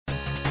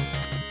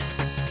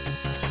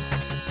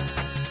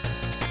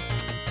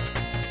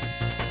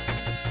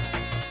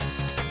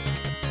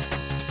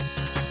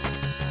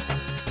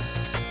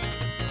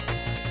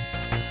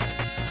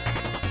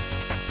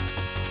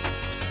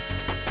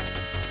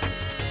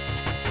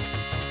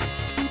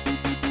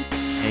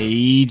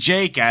Hey,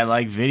 Jake, I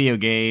like video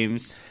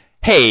games.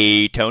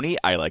 Hey, Tony,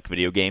 I like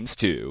video games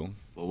too.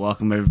 Well,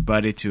 welcome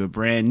everybody to a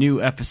brand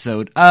new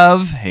episode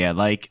of Hey, I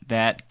Like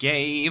That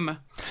Game.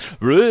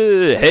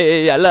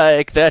 Hey, I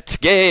like that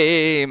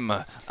game.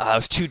 I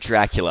was too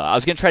Dracula. I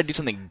was going to try to do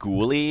something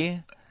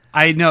ghouly.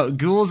 I know,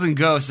 ghouls and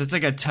ghosts, that's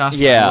like a tough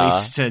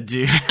voice to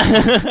do.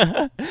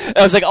 I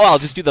was like, I'll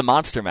just do the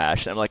Monster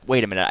Mash. And I'm like,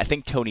 wait a minute, I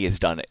think Tony has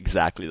done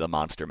exactly the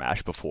Monster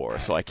Mash before,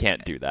 so I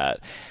can't do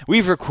that.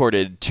 We've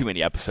recorded too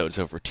many episodes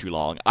over too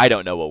long. I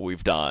don't know what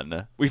we've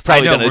done. We've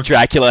probably done a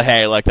Dracula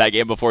Hey, I Like That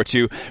Game before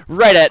too.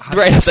 Write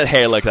us at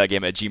Hey, I Like That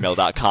Game at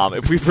gmail.com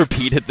if we've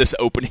repeated this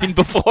opening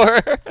before.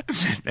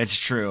 That's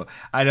true.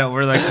 I know,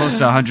 we're like close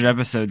to 100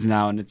 episodes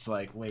now, and it's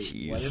like, wait,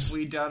 Jeez. What have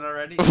we done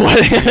already?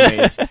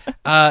 Anyways,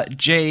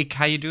 Jake,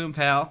 how you doing,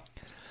 pal?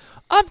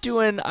 I'm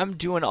doing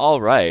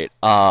all right.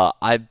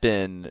 I've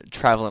been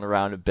traveling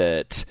around a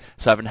bit,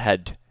 so I haven't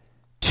had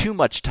too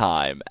much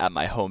time at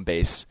my home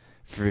base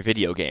for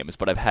video games,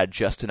 but I've had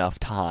just enough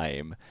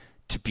time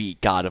to beat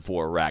God of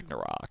War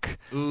Ragnarok.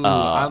 Ooh,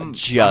 I'm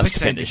excited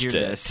finished to hear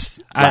it this.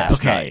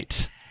 last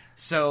night.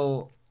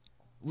 So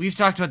we've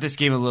talked about this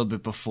game a little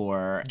bit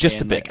before.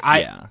 Just a bit,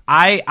 yeah.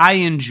 I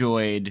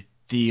enjoyed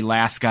the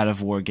last God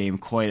of War game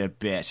quite a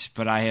bit,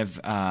 but I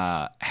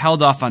have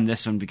held off on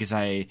this one because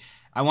I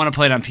want to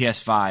play it on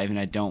PS5 and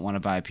I don't want to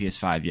buy a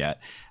PS5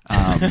 yet.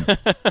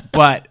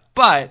 But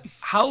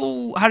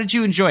how did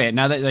you enjoy it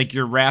now that like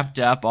you're wrapped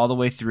up all the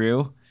way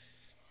through?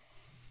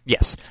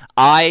 Yes,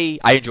 I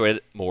enjoyed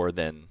it more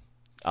than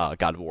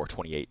God of War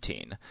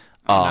 2018.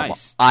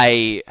 Nice.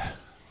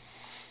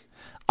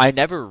 I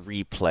never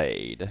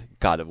replayed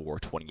God of War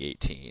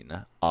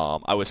 2018.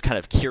 I was kind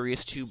of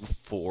curious to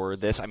before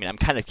this. I mean, I'm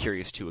kind of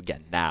curious to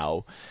again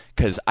now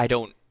because I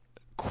don't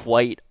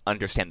quite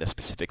understand the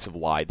specifics of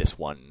why this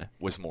one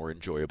was more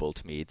enjoyable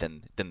to me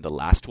than the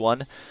last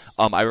one.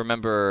 I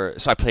remember,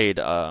 so I played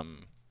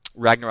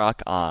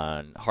Ragnarok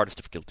on hardest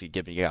difficulty,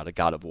 giving out a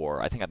God of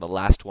War. I think on the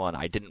last one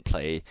I didn't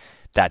play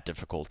that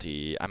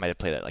difficulty. I might have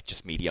played it like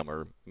just medium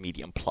or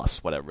medium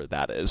plus, whatever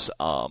that is.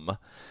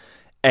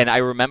 And I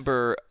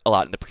remember a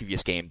lot in the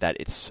previous game that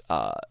it's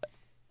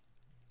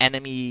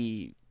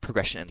enemy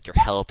progression and your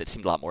health, it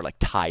seemed a lot more like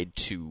tied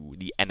to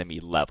the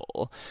enemy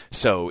level.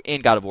 So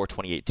in God of War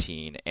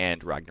 2018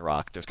 and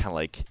Ragnarok, there's kind of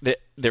like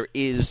there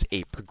is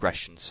a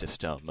progression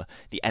system.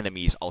 The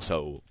enemies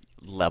also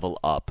level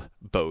up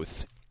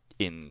both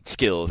in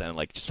skills and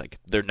like just like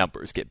their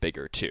numbers get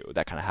bigger too.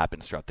 That kind of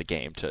happens throughout the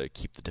game to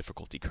keep the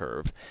difficulty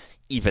curve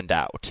evened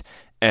out.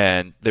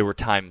 And there were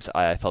times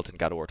I felt in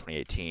God of War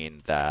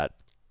 2018 that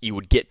you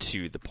would get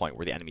to the point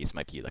where the enemies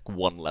might be like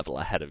one level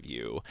ahead of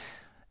you,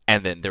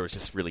 and then there was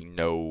just really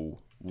no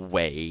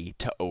way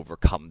to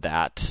overcome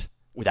that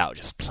without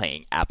just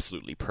playing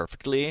absolutely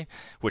perfectly,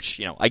 which,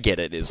 you know, I get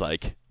it is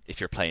like,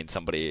 if you're playing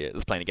somebody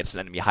that's playing against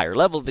an enemy higher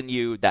level than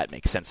you, that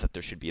makes sense that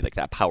there should be like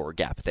that power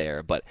gap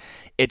there, but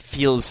it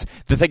feels,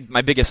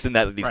 my biggest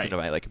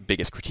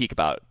critique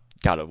about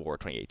God of War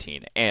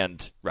 2018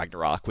 and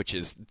Ragnarok, which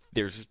is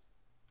there's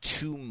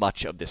too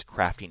much of this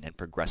crafting and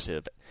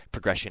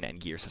progression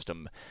and gear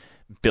system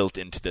built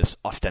into this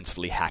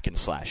ostensibly hack and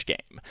slash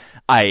game.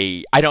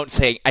 I'm not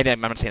saying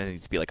it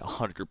needs to be like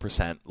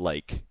 100%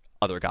 like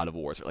other God of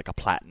Wars or like a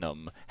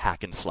platinum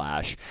hack and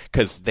slash,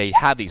 because they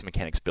have these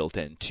mechanics built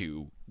in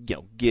to, you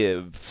know,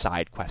 give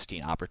side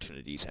questing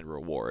opportunities and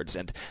rewards,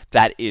 and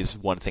that is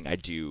one thing I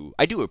do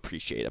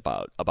appreciate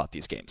about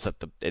these games, that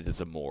it is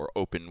a more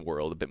open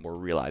world, a bit more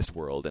realized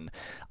world, and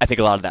I think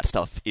a lot of that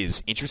stuff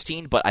is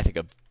interesting, but I think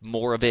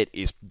more of it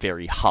is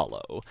very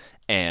hollow,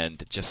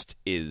 and just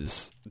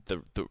is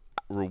the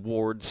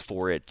rewards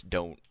for it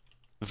don't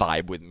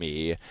vibe with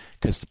me,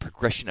 because the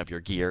progression of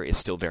your gear is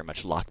still very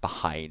much locked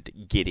behind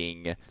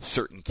getting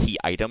certain key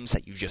items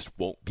that you just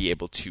won't be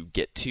able to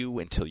get to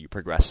until you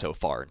progress so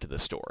far into the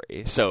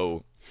story.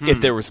 So if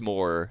there was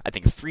more, I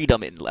think,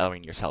 freedom in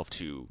allowing yourself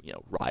to, you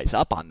know, rise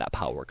up on that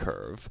power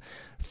curve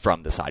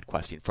from the side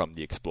questing, from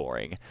the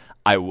exploring,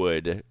 I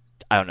would,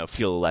 I don't know,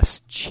 feel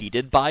less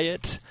cheated by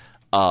it,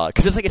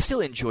 because it's like it's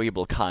still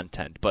enjoyable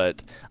content,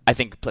 but I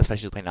think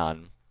especially playing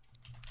on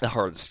the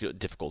hardest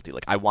difficulty,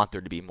 like I want there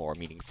to be more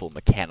meaningful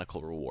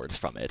mechanical rewards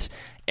from it,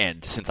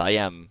 and since I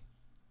am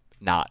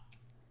not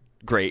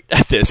great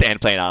at this and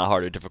playing on a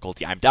harder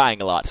difficulty, I'm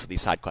dying a lot, so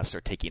these side quests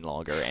are taking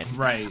longer, and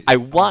right. I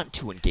want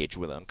to engage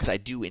with them because I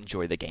do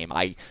enjoy the game.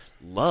 I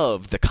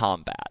love the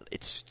combat.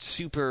 It's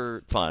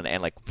super fun,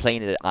 and like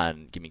playing it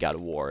on Give Me God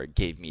of War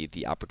gave me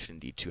the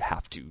opportunity to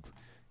have to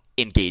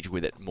engage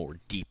with it more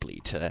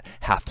deeply, to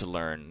have to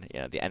learn, you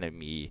know, the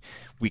enemy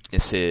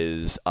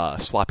weaknesses,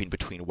 swapping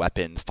between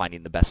weapons,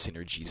 finding the best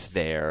synergies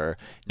there,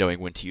 knowing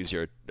when to use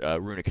your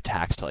runic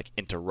attacks to like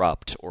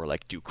interrupt or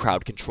like do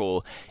crowd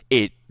control.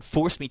 It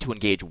forced me to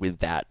engage with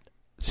that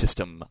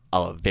system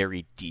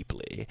very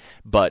deeply,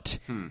 but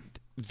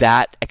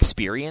that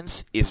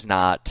experience is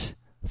not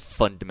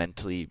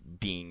fundamentally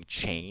being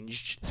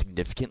changed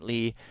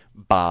significantly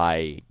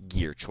by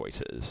gear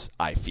choices,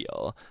 I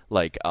feel.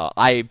 Like,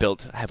 I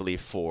built heavily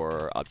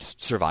for just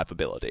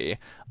survivability.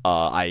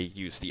 I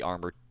use the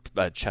armor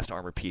a chest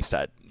armor piece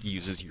that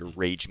uses your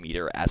rage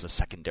meter as a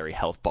secondary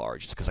health bar,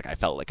 just because like I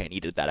felt like I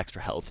needed that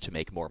extra health to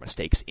make more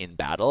mistakes in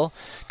battle.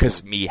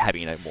 Because me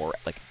having a more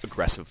like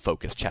aggressive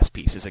focused chest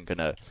piece isn't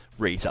gonna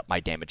raise up my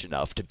damage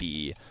enough to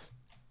be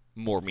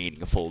more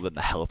meaningful than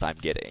the health I'm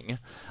getting.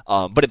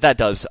 But that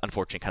does,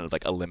 unfortunately, kind of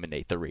like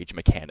eliminate the rage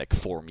mechanic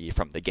for me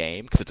from the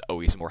game, because it's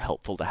always more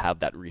helpful to have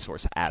that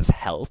resource as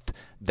health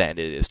than it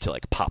is to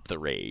like pop the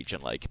rage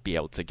and like be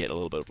able to get a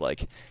little bit of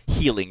like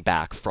healing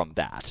back from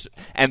that.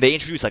 And they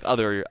introduce like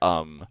other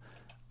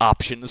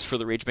options for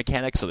the rage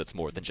mechanic, so that's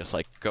more than just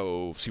like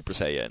go Super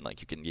Saiyan.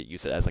 Like you can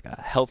use it as like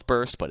a health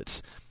burst, but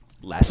it's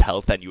less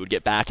health than you would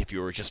get back if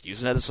you were just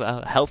using it as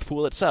a health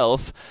pool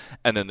itself.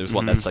 And then there's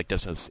one that's like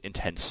just as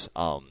intense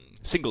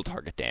single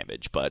target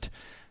damage, but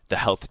the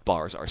health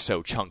bars are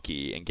so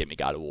chunky in Gimme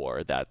God of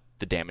War that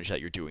the damage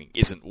that you're doing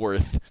isn't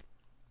worth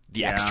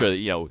the extra,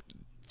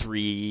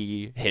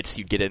 3 hits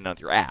you'd get in on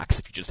your axe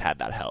if you just had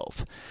that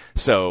health.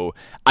 So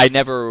I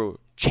never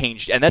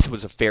changed, and that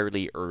was a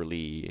fairly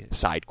early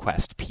side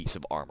quest piece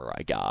of armor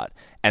I got,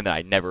 and then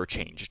I never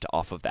changed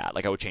off of that.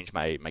 Like I would change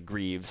my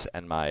greaves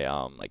and my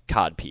like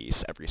cod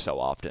piece every so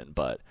often,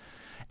 but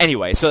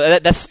anyway, so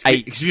that's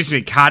excuse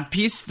me, cod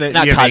piece?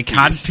 Not you cod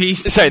cod piece.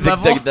 piece. Sorry,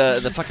 level?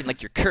 the fucking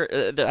like your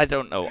I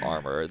don't know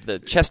armor, the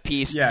chest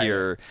piece,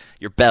 your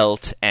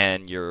belt,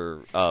 and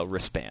your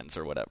wristbands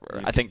or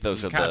whatever. I think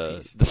those are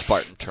the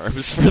Spartan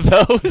terms for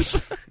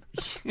those.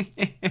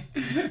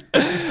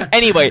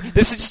 Anyway,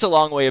 this is just a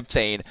long way of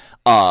saying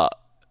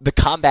the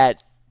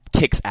combat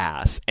kicks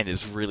ass and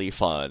is really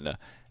fun.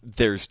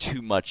 There's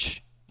too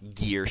much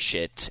gear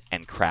shit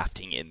and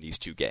crafting in these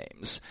two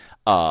games.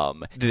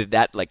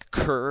 That like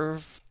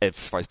curve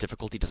as far as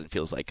difficulty doesn't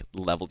feel as like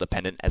level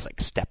dependent as like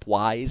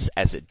stepwise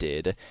as it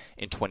did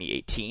in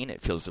 2018.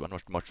 It feels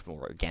much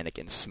more organic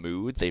and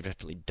smooth. They've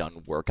definitely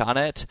done work on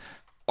it.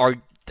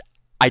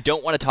 I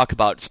don't want to talk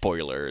about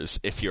spoilers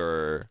if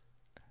you're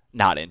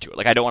not into it.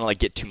 Like I don't want to like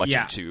get too much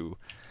into.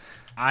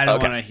 I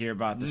don't want to hear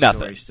about the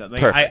story stuff.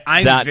 Like, Perfect.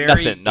 I'm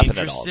very nothing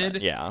interested.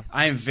 At all, yeah,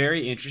 I am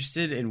very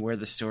interested in where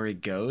the story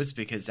goes,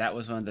 because that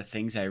was one of the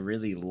things I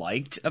really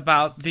liked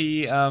about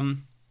the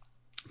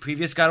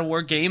previous God of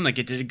War game. Like,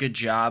 it did a good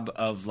job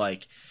of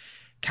like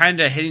kind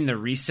of hitting the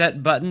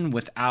reset button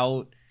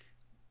without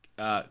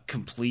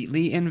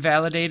completely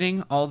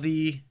invalidating all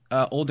the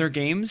older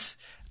games.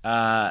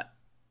 And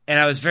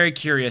I was very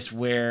curious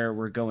where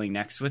we're going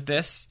next with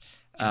this.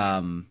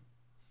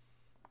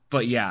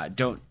 But yeah,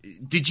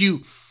 did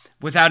you,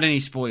 without any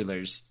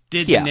spoilers,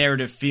 did the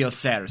narrative feel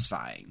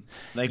satisfying?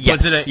 Like,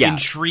 was it an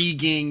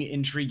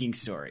intriguing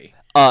story?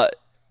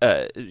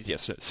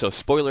 Yes. So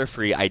spoiler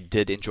free, I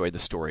did enjoy the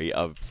story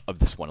of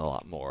this one a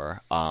lot more.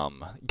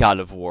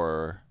 God of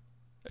War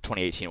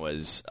 2018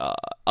 was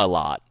a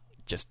lot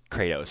just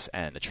Kratos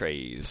and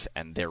Atreus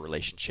and their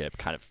relationship,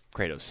 kind of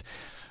Kratos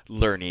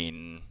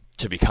learning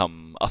to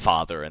become a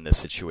father in this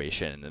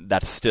situation. And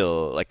that's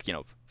still like,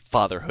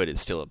 fatherhood is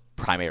still a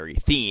primary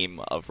theme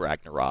of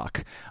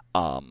Ragnarok,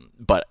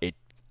 but it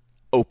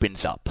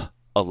opens up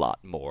a lot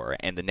more,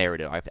 and the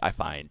narrative I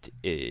find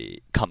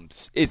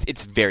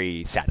it's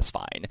very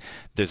satisfying.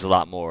 There's a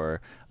lot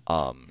more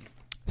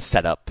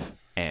setup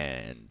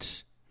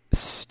and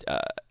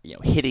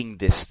hitting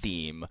this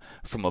theme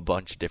from a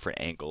bunch of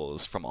different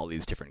angles from all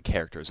these different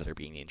characters that are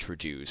being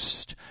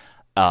introduced.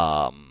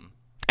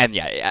 And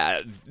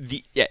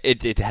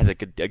it has a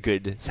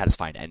good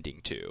satisfying ending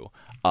too.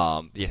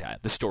 The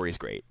story is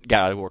great.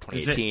 God of War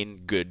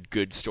 2018,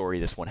 good story.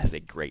 This one has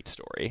a great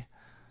story.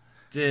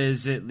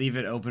 Does it leave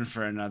it open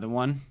for another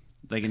one,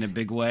 like in a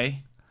big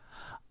way?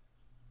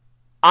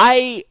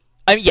 I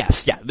mean,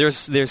 yes, yeah.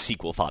 There's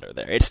sequel fodder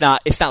there. It's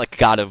not like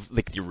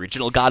the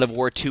original God of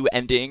War 2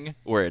 ending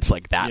where it's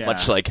like that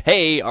much like,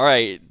 hey, all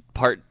right,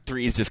 Part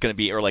 3 is just going to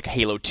be, or like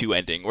Halo 2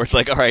 ending where it's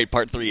like, all right,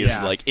 Part 3 is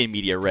like in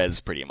media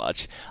res pretty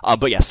much.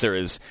 But yes,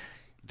 there's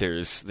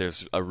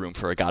a room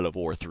for a God of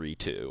War 3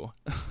 too.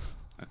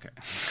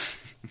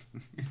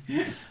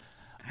 Okay.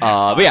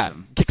 Awesome. But yeah,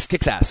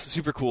 kicks ass.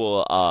 Super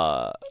cool.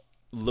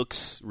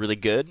 Looks really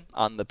good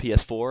on the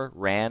PS4.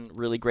 Ran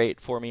really great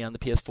for me on the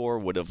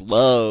PS4. Would have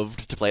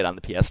loved to play it on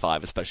the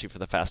PS5, especially for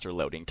the faster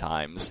loading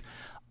times.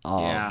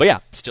 But yeah,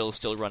 still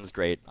runs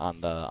great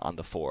on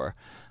the 4.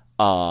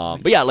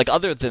 But yeah, like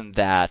other than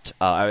that,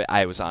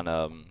 I was on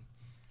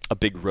a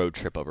big road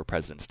trip over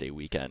President's Day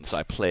weekend, so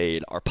I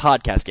played our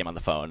podcast game on the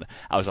phone.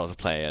 I was also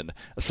playing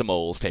some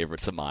old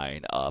favorites of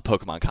mine,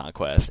 Pokemon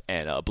Conquest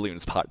and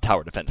Bloons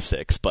Tower Defense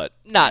 6, but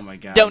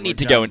don't need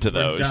to go into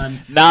those.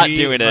 Not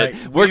doing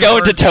it. We're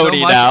going to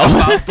Tony now.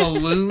 About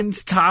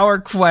Bloons Tower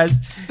Quest.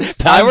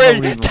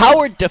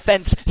 Tower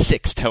Defense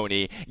 6,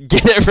 Tony.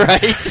 Get it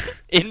right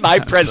in my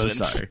presence.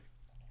 So sorry.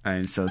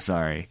 I'm so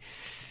sorry.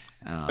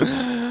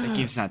 The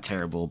game's not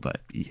terrible,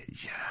 but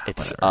it's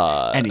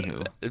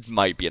anywho, it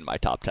might be in my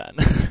top 10.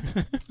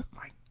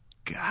 My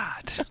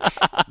God.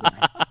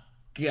 My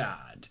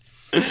God.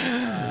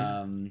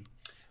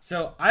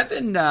 So I've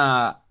been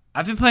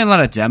playing a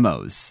lot of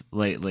demos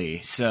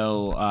lately.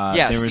 So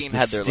Steam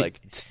had their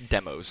like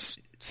demos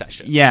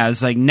session. Yeah, it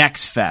was like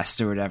Next Fest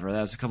or whatever.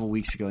 That was a couple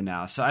weeks ago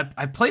now. So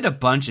I played a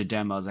bunch of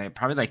demos. I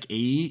probably like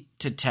 8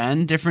 to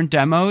 10 different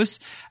demos.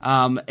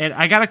 And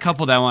I got a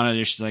couple that I want to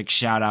just like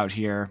shout out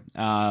here.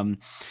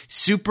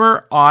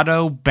 Super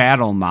Auto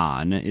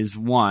Battlemon is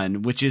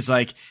one, which is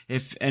like,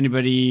 if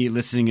anybody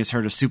listening has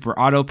heard of Super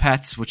Auto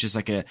Pets, which is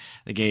like a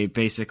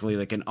basically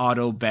like an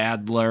auto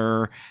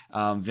battler,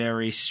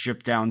 very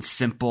stripped down,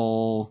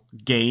 simple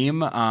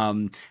game.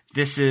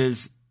 This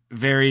is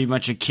very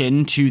much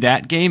akin to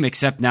that game,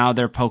 except now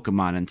they're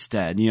Pokemon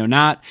instead.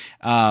 Not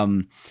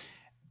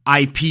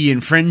IP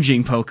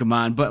infringing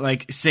Pokemon, but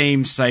like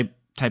same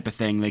type of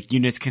thing. Like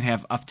units can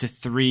have up to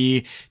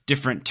 3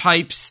 different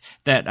types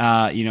that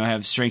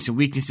have strengths and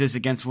weaknesses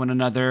against one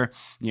another.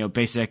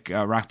 Basic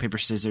rock paper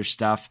scissors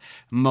stuff.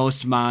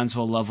 Most mons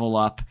will level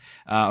up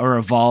or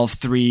evolve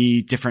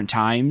 3 different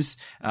times.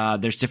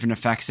 There's different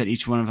effects that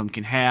each one of them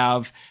can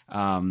have.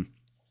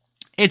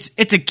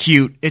 It's a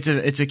cute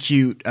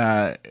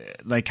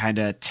like kind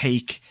of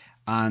take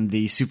on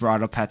the Super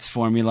Auto Pets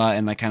formula,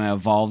 and like kind of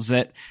evolves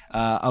it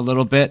a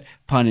little bit,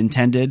 pun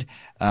intended.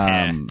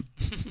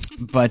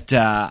 But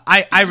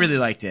I really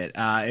liked it.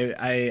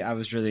 I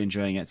was really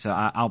enjoying it, so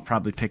I'll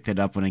probably pick that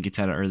up when it gets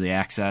out of early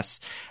access.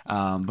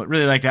 But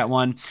really like that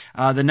one.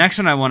 The next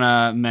one I want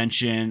to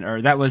mention,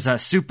 or that was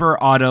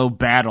Super Auto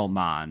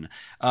Battlemon.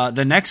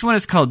 The next one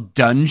is called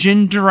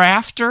Dungeon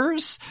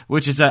Drafters,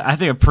 which is I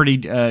think a pretty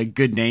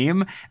good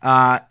name.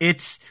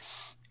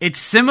 It's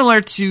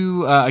similar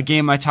to a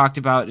game I talked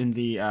about in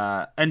the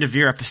end of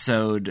year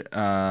episode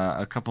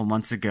a couple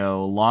months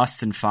ago,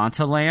 Lost in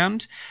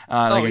Fantaland.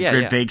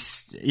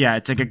 Grid-based,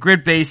 it's like a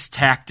grid-based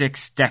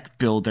tactics deck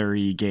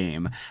builder-y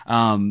game.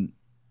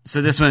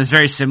 So this one is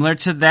very similar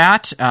to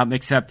that,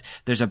 except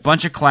there's a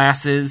bunch of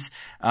classes,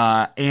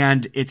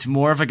 and it's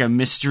more of like a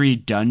mystery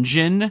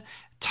dungeon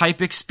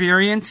type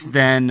experience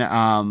than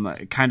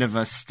kind of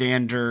a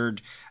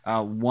standard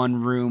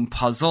one-room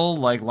puzzle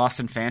like Lost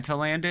in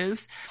Fantaland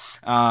is.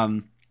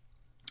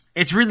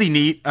 It's really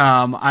neat.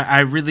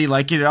 I really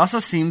like it. It also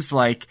seems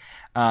like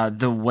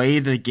the way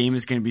the game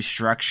is going to be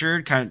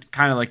structured, kind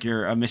of like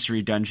you're a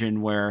mystery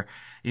dungeon where,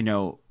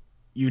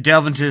 you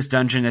delve into this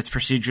dungeon that's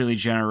procedurally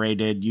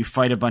generated, you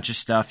fight a bunch of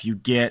stuff, you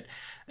get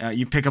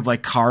you pick up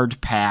like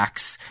card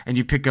packs, and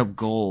you pick up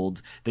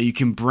gold that you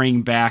can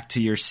bring back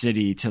to your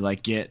city to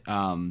like get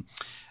what's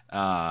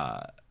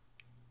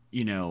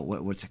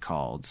it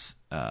called?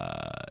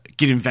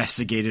 Get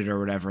investigated or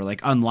whatever,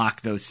 like unlock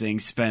those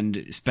things,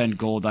 spend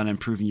gold on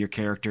improving your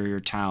character, your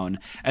town,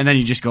 and then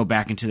you just go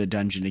back into the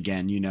dungeon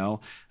again,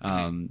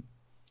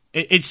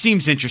 It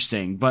seems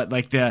interesting, but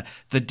like the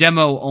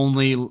demo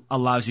only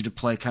allows you to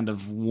play kind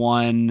of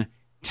one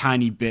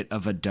tiny bit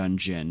of a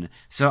dungeon.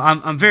 So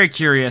I'm very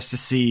curious to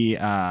see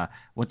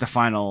what the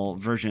final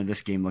version of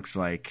this game looks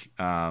like.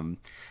 Kind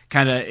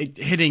of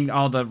hitting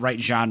all the right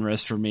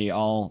genres for me,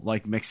 all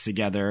like mixed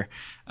together.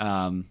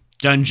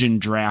 Dungeon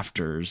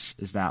Drafters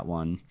is that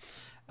one.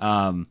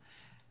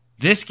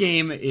 This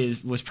game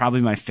was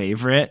probably my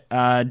favorite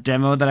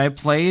demo that I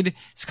played.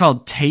 It's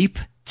called Tape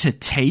to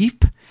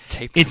Tape.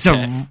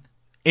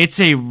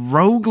 It's a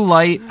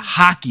roguelite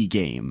hockey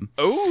game.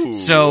 Oh.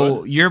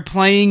 So you're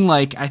playing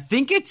like, I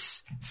think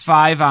it's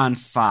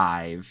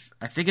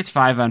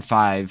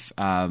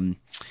 5-on-5.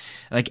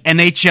 Like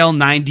NHL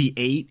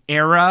 98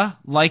 era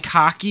like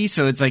hockey.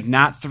 So it's like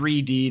not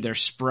 3D, they're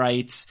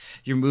sprites.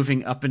 You're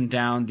moving up and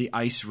down the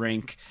ice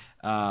rink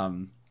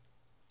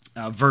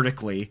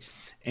vertically,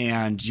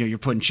 and you're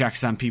putting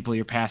checks on people,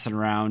 you're passing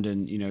around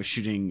and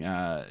shooting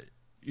out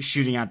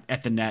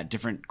at the net,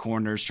 different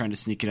corners, trying to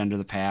sneak it under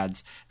the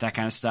pads, that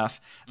kind of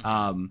stuff.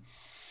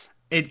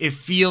 It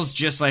feels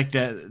just like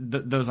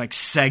those like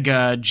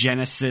Sega,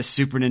 Genesis,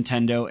 Super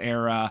Nintendo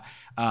era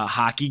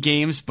hockey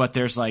games, but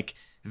there's like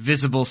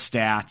visible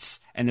stats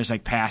and there's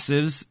like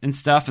passives and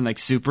stuff and like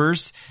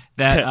supers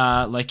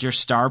that like your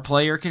star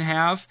player can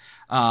have.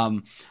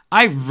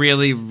 I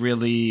really,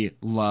 really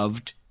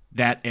loved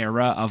that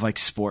era of like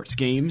sports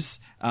games.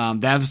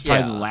 That was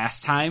probably the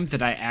last time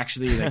that I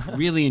actually like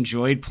really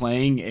enjoyed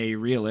playing a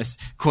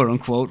quote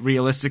unquote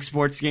realistic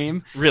sports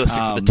game.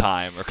 Realistic for the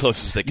time, or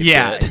close as they could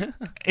get.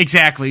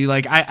 Exactly.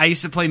 Like I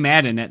used to play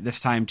Madden at this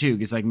time too,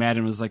 because like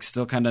Madden was like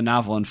still kind of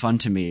novel and fun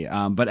to me.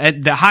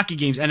 But the hockey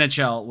games,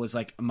 NHL was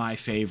like my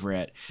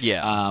favorite.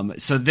 Yeah.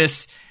 So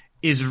this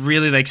is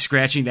really like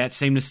scratching that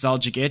same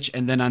nostalgic itch,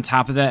 and then on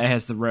top of that, it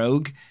has the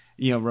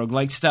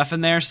roguelike stuff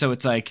in there. So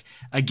it's like,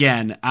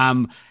 again,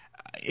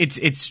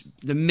 it's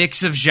the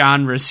mix of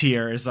genres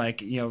here is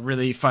like,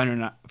 really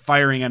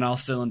firing on all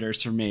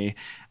cylinders for me.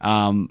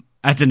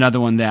 That's another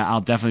one that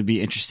I'll definitely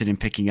be interested in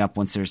picking up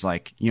once there's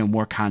like,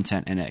 more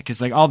content in it.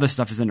 Cause like all this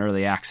stuff is in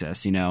early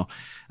access,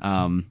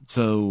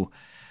 so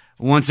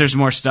once there's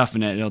more stuff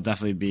in it, it'll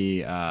definitely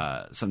be,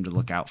 something to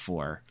look out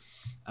for.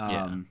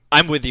 I'm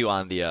with you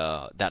on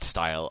the, that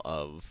style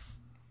of,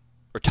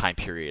 or time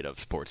period of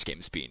sports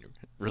games being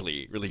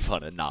really, really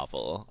fun and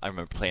novel. I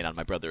remember playing on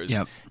my brother's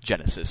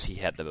Genesis. He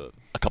had a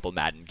couple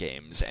Madden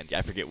games, and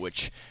I forget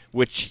which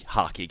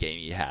hockey game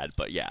he had,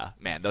 but yeah,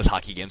 man, those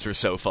hockey games were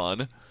so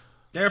fun.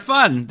 They're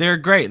fun. They're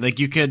great. Like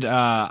you could, me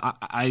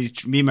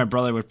and my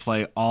brother would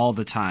play all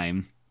the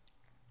time,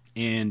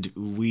 and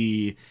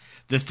the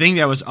thing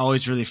that was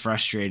always really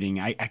frustrating,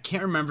 I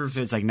can't remember if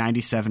it's like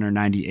 97 or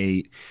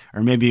 98,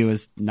 or maybe it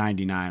was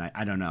 99.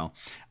 I don't know.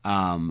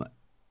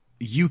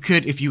 You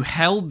could, if you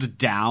held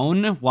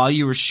down while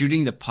you were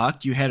shooting the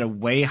puck, you had a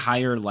way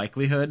higher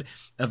likelihood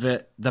of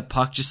the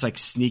puck just like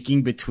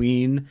sneaking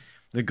between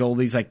the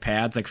goalie's like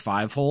pads, like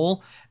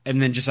 5-hole, and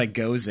then just like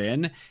goes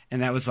in.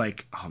 And that was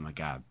like, oh my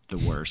God,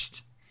 the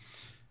worst.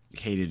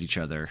 Hated each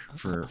other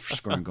for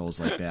scoring goals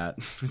like that.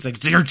 It's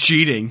like, you're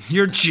cheating.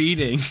 You're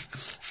cheating.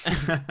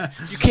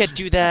 You can't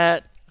do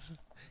that.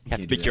 You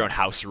have to make your own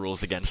house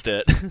rules against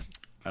it.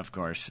 Of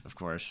course.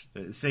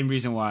 The same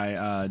reason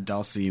why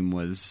Dulcim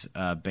was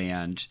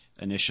banned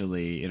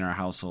initially in our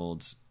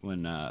household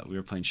when we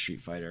were playing Street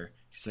Fighter.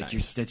 It's like,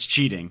 nice. That's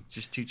cheating.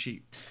 Just too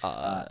cheap.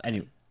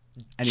 Anyways.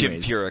 Jim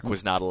Furyk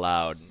was not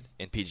allowed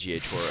in PGA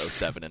Tour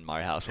 07 in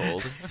my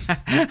household.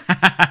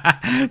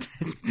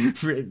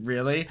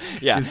 Really?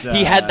 Yeah,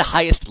 he had the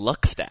highest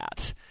luck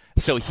stat.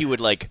 So he would,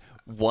 like,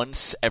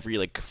 once every,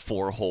 like,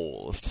 4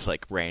 holes just,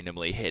 like,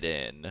 randomly hit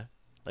in,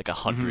 like,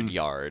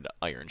 100-yard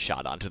iron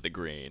shot onto the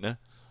green.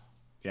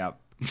 Yep.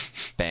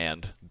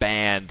 Banned,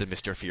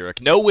 Mr.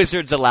 Furyk. No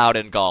wizards allowed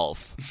in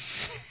golf.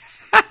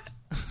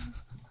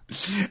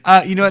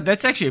 You know what?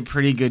 That's actually a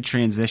pretty good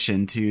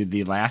transition to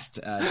the last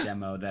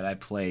demo that I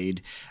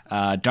played,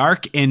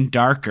 Dark and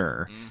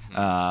Darker,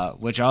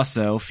 which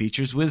also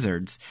features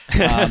wizards.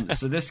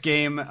 So this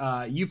game,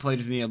 you played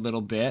with me a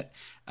little bit.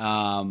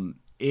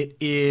 It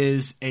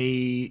is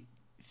a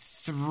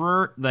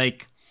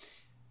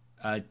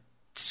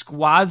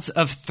squads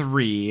of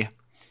 3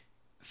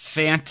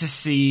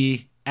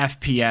 fantasy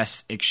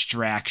FPS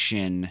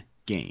extraction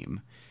game.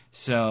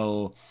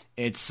 So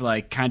it's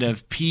like kind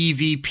of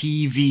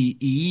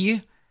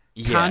PvPvE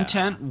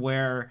content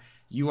where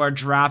you are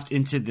dropped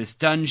into this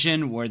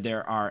dungeon where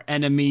there are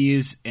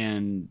enemies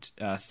and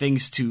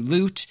things to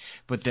loot,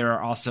 but there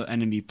are also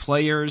enemy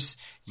players.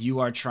 You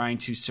are trying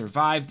to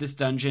survive this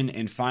dungeon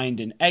and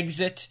find an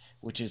exit,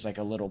 which is like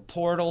a little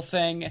portal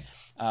thing,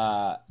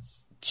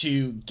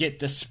 to get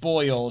the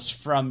spoils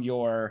from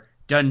your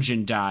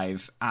dungeon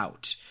dive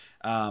out.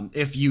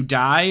 If you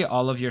die,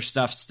 all of your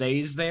stuff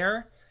stays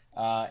there.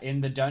 In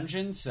the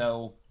dungeon,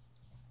 so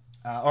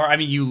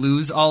you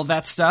lose all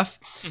that stuff.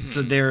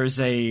 So there's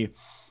a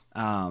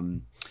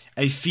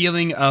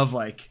feeling of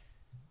like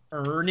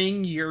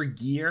earning your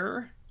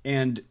gear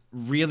and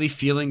really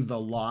feeling the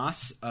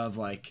loss of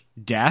like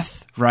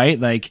death, right?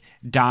 Like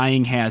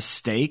dying has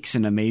stakes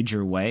in a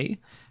major way,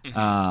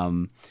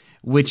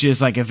 which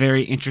is like a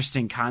very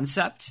interesting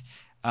concept.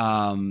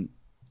 The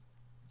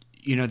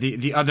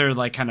other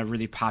like kind of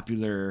really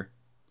popular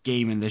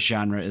game in this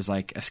genre is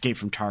like Escape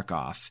from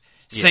Tarkov.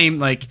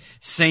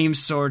 Same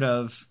sort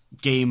of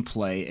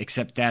gameplay,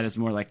 except that is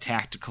more like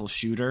tactical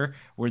shooter,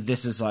 where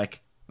this is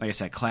like I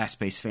said,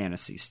 class-based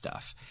fantasy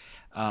stuff.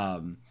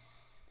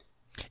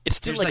 It's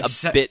still like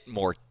a bit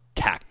more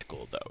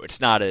tactical though. It's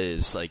not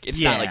as like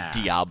not like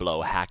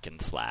Diablo hack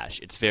and slash.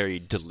 It's very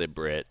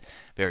deliberate,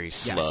 very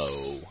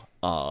slow.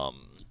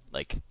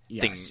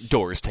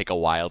 Doors take a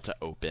while to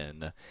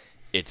open.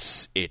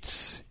 It's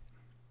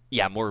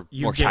more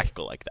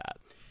tactical like that.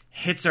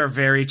 Hits are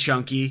very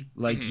chunky.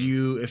 Like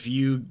if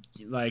you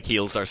like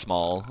heals are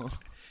small.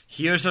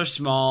 Heals are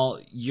small.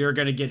 You're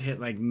gonna get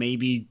hit like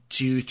maybe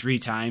 2-3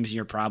 times, and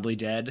you're probably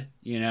dead.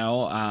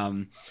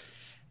 I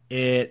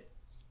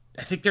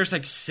think there's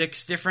like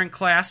 6 different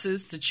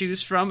classes to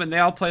choose from, and they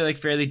all play like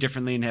fairly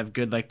differently and have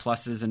good like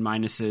pluses and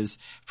minuses,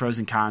 pros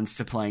and cons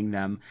to playing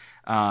them.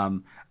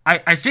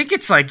 I think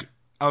it's like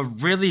a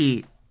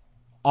really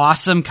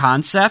awesome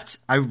concept.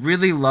 I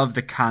really love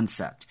the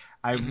concept.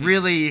 I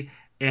really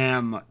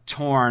am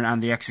torn on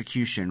the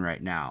execution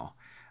right now.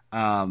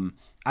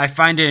 I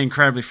find it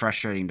incredibly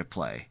frustrating to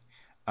play.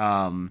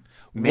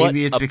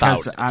 Maybe it's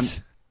because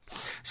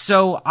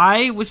So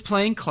I was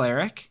playing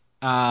Cleric,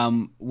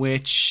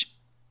 which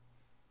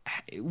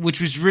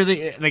was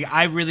really like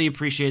I really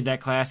appreciated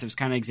that class. It was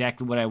kind of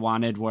exactly what I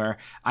wanted, where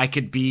I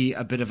could be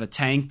a bit of a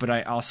tank, but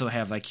I also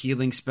have like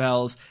healing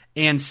spells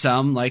and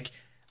some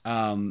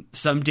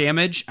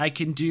damage I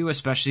can do,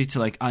 especially to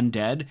like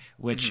undead,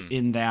 which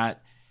in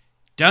that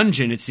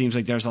dungeon it seems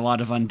like there's a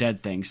lot of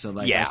undead things. So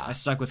like I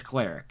stuck with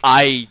Cleric.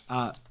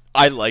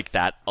 I like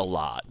that a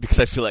lot because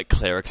I feel like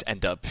clerics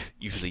end up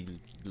usually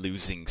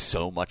losing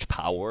so much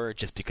power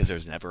just because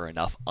there's never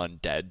enough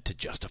undead to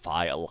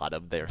justify a lot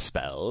of their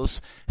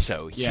spells.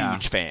 So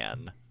huge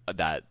fan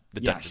that the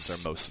dungeons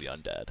are mostly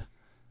undead,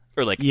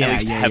 or like at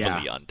least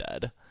heavily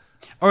undead.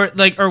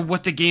 Or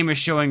what the game is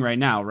showing right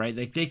now, right?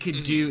 Like they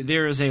could do.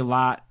 There is a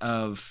lot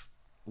of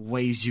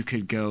ways you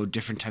could go,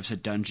 different types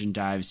of dungeon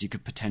dives you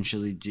could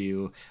potentially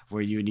do,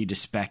 where you would need to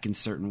spec in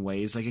certain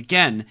ways. Like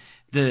again,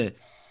 the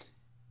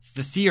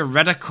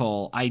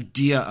theoretical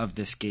idea of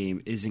this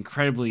game is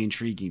incredibly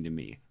intriguing to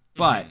me.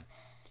 But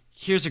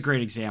here's a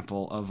great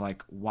example of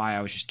like why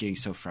I was just getting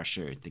so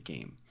frustrated with the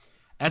game.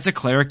 as a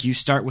cleric, you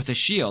start with a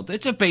shield.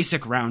 It's a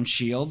basic round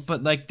shield,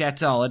 but like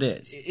that's all it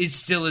is. It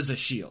still is a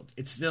shield.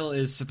 It still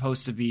is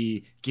supposed to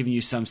be giving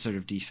you some sort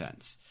of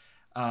defense.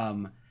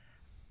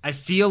 I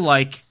feel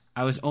like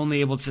I was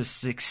only able to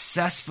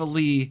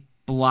successfully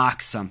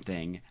block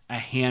something a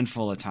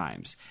handful of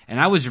times, and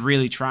I was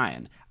really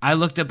trying. I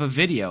looked up a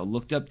video,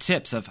 looked up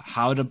tips of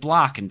how to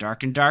block in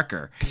Dark and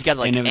Darker. Because you gotta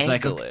like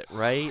angle it,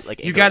 right?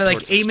 Like you gotta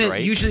like aim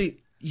it. You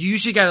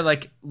usually gotta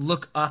like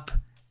look up.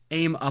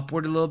 Aim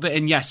upward a little bit,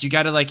 and yes, you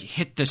got to like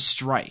hit the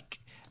strike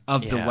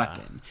of the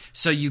weapon.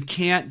 So you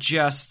can't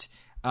just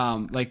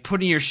like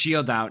putting your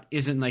shield out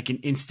isn't like an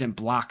instant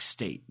block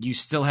state. You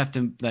still have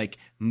to like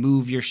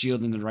move your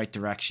shield in the right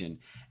direction.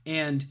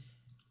 And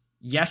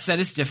yes,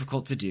 that is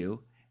difficult to do.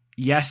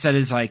 Yes, that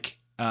is like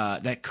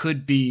that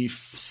could be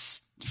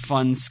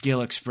fun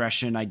skill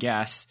expression, I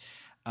guess.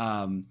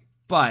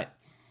 But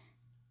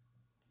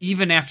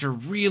even after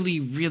really,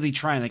 really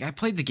trying, like I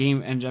played the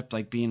game, ended up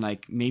like being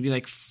like maybe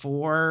like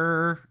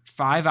 4-5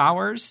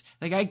 hours.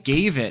 Like I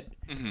gave it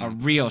a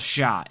real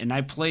shot, and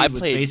I played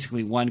with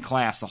basically one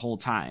class the whole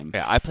time.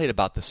 Yeah, I played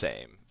about the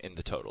same in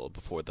the total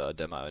before the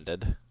demo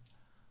ended.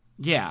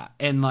 Yeah,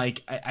 and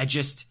like I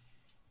just,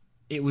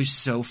 it was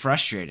so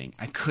frustrating.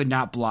 I could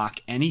not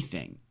block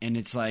anything, and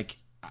it's like,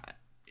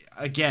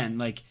 again,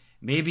 like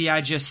maybe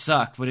I just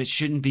suck, but it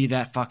shouldn't be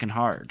that fucking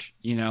hard,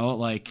 you know,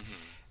 like.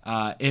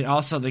 It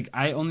also like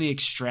I only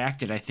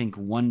extracted I think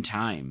one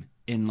time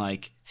in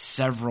like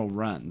several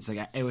runs.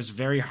 Like it was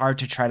very hard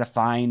to try to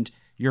find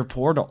your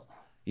portal,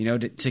 you know,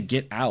 to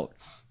get out.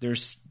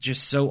 There's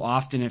just so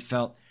often it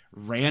felt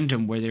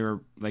random where they were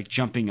like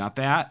jumping up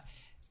at,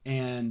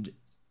 and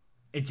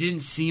it didn't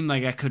seem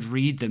like I could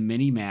read the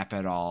mini map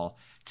at all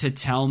to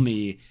tell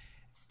me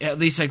at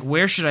least like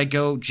where should I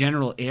go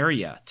general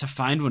area to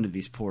find one of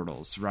these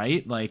portals,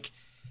 right? Like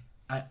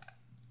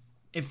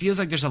it feels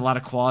like there's a lot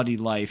of quality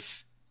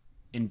life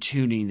in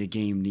tuning the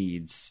game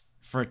needs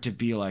for it to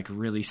be like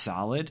really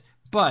solid.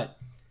 But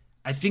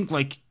I think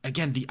like,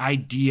 again, the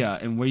idea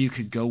and where you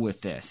could go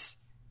with this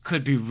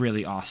could be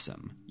really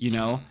awesome, you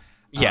know?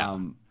 Yeah.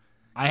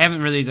 I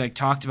haven't really like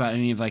talked about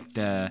any of like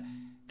the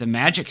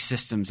magic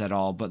systems at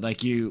all, but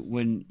like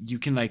when you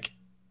can like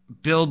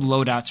build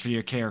loadouts for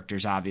your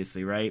characters,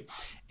 obviously, right?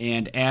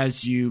 And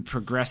as you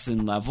progress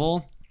in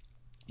level,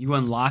 you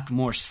unlock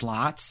more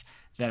slots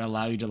that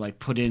allow you to like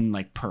put in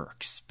like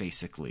perks,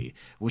 basically,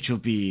 which will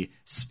be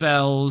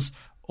spells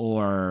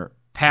or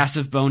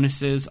passive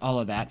bonuses, all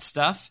of that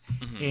stuff.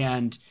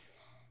 And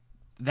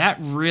that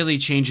really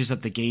changes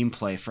up the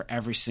gameplay for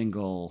every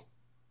single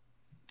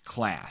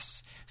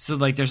class. So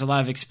like there's a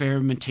lot of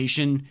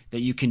experimentation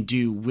that you can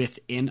do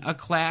within a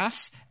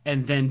class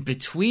and then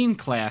between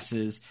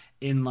classes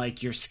in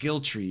like your skill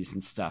trees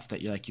and stuff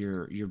that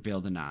you're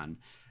building on.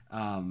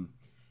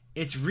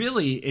 It's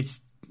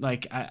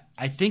like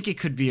I think it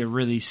could be a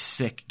really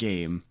sick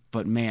game,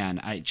 but man,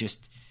 I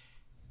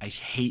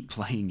hate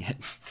playing it.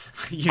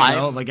 You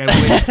know, like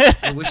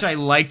I wish I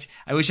liked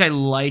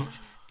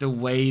the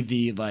way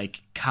the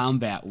like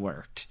combat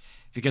worked,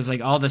 because like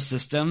all the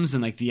systems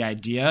and like the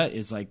idea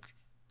is like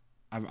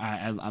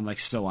I'm like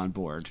so on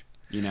board,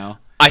 you know?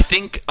 I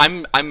think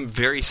I'm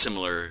very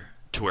similar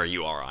to where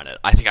you are on it.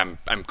 I think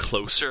I'm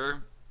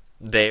closer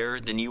there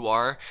than you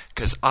are,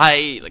 because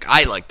I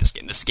like this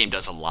game. This game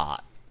does a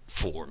lot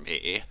for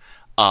me.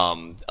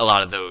 A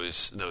lot of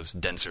those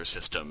denser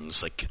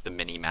systems, like the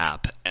mini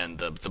map and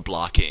the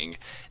blocking,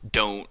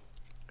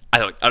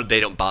 they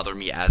don't bother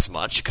me as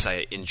much because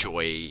I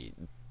enjoy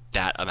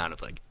that amount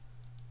of like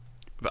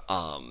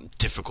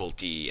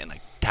difficulty and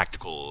like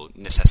tactical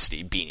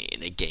necessity being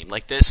in a game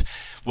like this.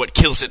 What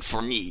kills it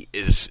for me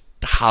is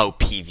how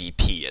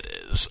PvP it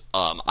is.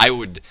 I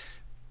would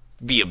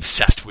be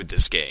obsessed with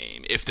this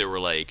game if there were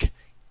like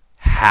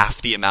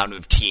half the amount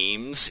of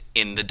teams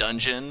in the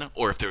dungeon,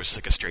 or if there was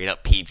like a straight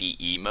up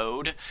PvE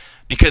mode,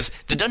 because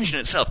the dungeon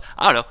itself,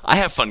 I don't know, I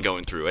have fun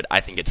going through it. I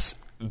think it's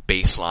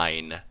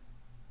baseline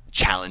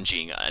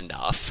challenging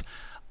enough.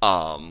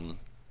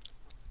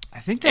 I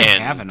think they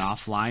have an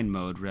offline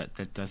mode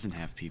that doesn't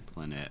have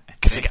people in it.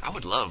 Because like, I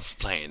would love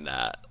playing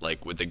that,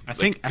 like with a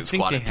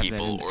squad of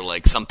people, or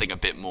like something a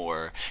bit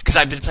more. Because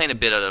I've been playing a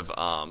bit of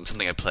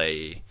something I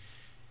play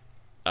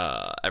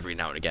every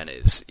now and again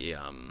is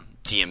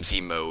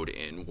DMZ mode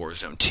in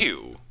Warzone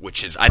 2,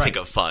 which is I think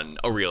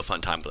a real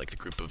fun time with like the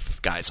group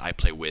of guys I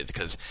play with,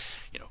 because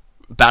you know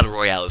Battle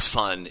Royale is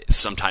fun.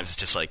 Sometimes it's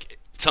just like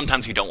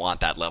you don't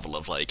want that level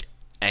of like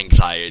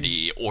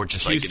anxiety, or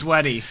just too like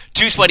sweaty,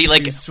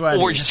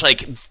 or just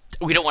like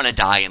we don't want to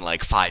die in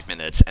like 5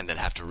 minutes and then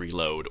have to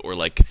reload, or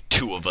like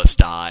two of us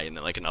die and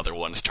then like another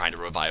one's trying to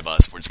revive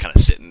us. We're just kind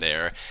of sitting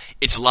there.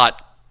 It's a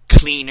lot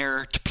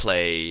cleaner to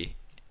play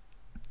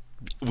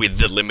with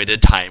the limited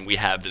time we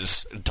have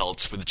as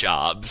adults with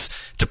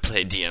jobs to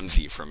play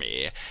DMZ for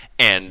me.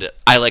 And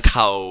I like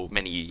how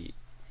many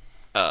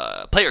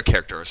player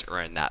characters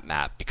are in that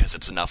map, because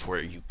it's enough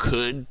where you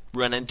could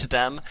run into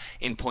them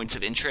in points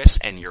of interest,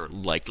 and you're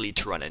likely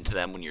to run into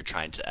them when you're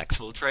trying to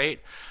exfiltrate.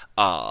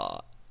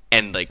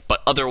 And like,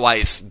 but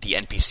otherwise the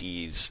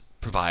NPCs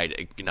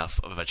provide enough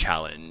of a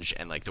challenge,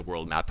 and like the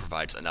world map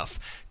provides enough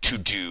to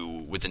do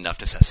with enough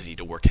necessity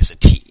to work as a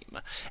team.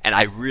 And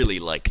I really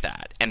like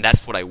that. And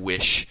that's what I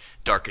wish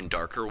Dark and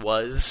Darker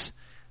was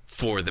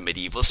for the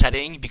medieval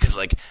setting, because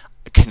like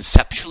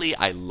conceptually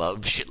I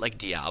love shit like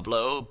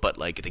Diablo, but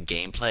like the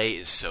gameplay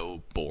is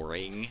so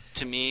boring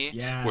to me.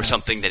 Yes. Where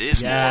something that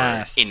is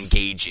more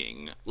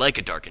engaging, like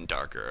a Dark and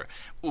Darker,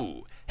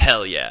 ooh,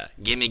 hell yeah,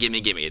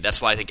 gimme. That's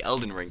why I think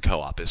Elden Ring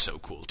co-op is so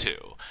cool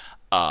too.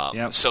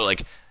 So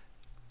like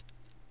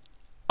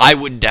I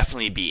would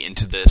definitely be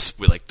into this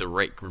with like the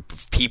right group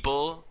of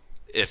people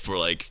if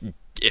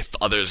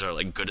others are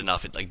like good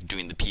enough at like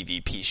doing the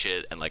PvP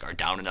shit and like are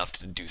down enough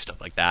to do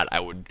stuff like that. I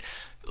would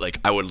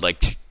like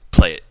to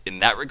play it in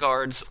that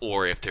regards,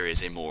 or if there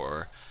is a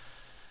more,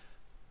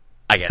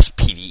 I guess,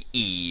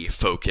 PvE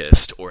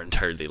focused or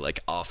entirely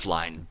like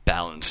offline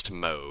balanced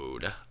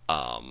mode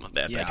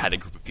that like had a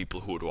group of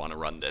people who would want to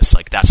run this,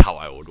 like that's how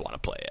I would want to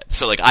play it.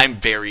 So like I'm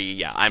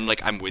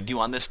with you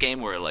on this game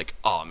where like,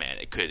 oh man,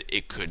 it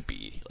could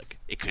be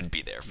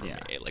there for me,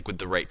 like with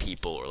the right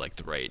people or like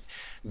the right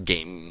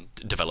game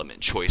development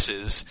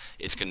choices,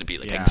 it's going to be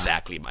like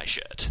exactly my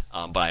shit.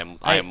 But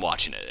I am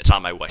watching it. It's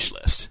on my wish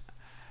list.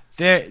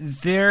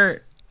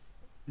 There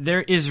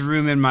is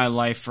room in my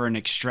life for an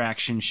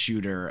extraction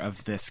shooter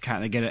of this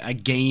kind, like a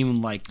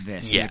game like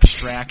this, an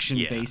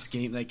extraction-based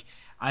game. Like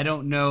I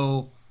don't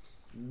know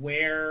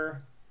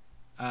where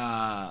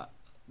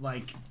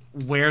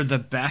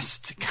the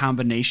best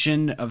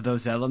combination of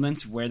those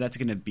elements, where that's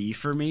going to be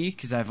for me,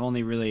 because I've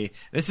only really,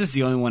 this is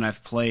the only one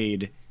I've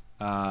played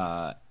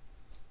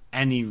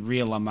any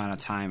real amount of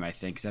time, I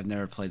think, because I've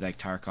never played like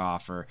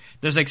Tarkov, or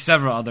there's like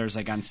several others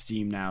like on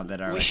Steam now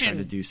that are trying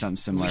to do something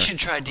similar. We should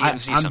try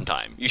DMZ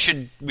sometime. We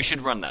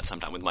should run that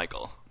sometime with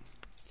Michael.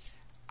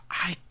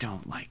 I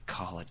don't like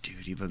Call of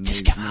Duty, but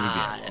just maybe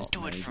I will.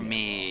 Do it for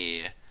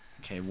me.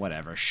 Okay,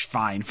 whatever.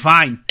 Fine. You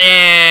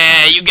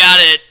got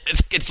it.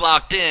 It's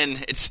locked in.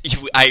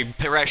 I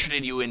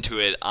parachuted you into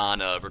it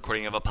on a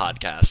recording of a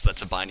podcast.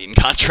 That's a binding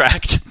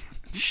contract.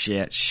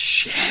 Shit.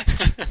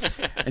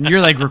 And you're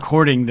like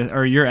recording this,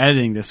 or you're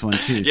editing this one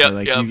too. So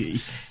like,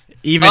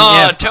 even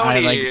if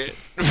Tony,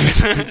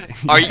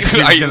 are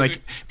you?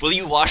 Like, will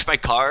you wash my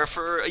car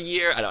for a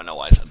year? I don't know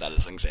why I said that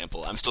as an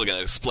example. I'm still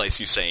gonna splice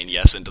you saying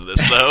yes into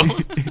this though.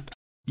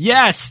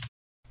 Yes.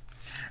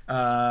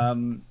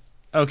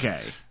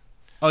 Okay.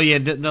 Oh yeah,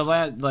 the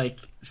like,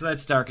 so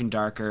that's Dark and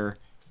Darker,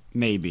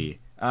 maybe.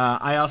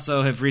 I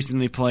also have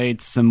recently played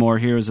some more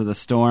Heroes of the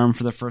Storm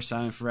for the first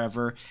time in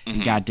forever. Mm-hmm.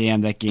 And goddamn,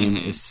 that game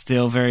is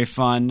still very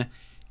fun,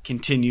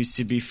 continues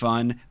to be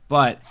fun.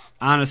 But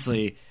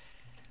honestly,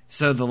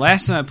 so the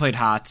last time I played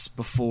HOTS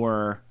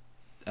before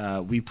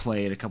we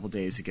played a couple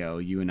days ago,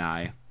 you and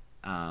I,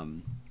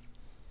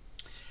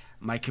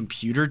 my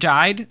computer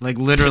died. Like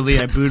literally,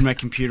 I booted my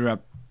computer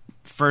up.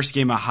 First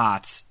game of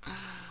HOTS.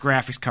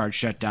 Graphics card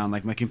shut down,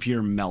 like my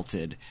computer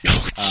melted.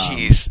 Oh,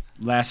 jeez.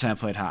 Last time I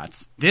played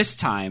HOTS. This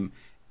time,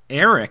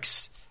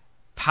 Eric's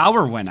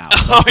power went out.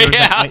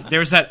 There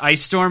was that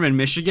ice storm in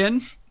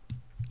Michigan,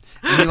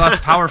 and he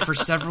lost power for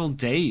several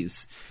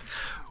days.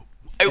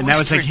 That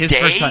was like his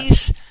first time.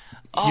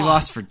 Oh, he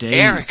lost for days.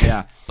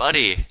 Eric,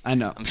 buddy. I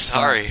know. I'm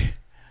sorry.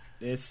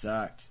 It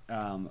sucked.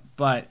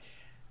 But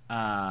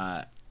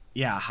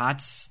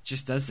HOTS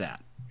just does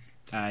that,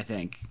 I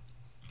think.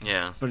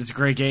 Yeah. But it's a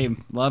great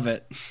game. Love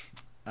it.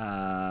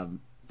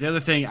 The other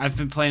thing, I've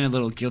been playing a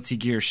little Guilty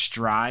Gear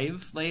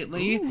Strive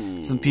lately.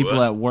 Ooh. Some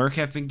people at work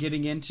have been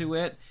getting into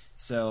it,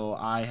 so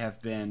I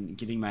have been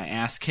getting my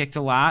ass kicked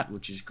a lot,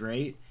 which is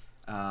great.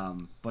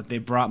 But they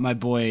brought my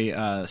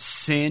boy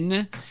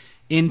Sin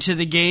into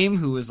the game,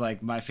 who was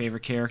like my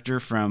favorite character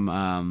from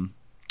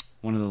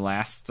one of the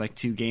last like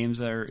two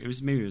games, or it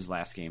was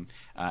last game.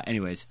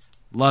 Anyways,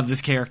 love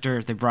this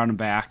character. They brought him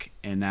back,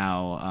 and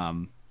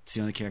now it's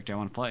the only character I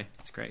want to play.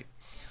 It's great.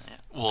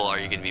 Well, are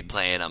you going to be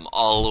playing them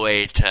all the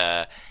way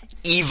to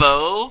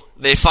EVO?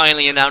 They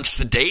finally announced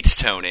the dates,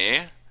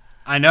 Tony.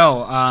 I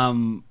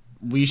know.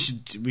 We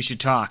should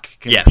talk.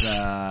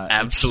 Yes,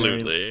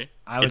 absolutely.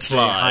 I would say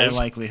live. High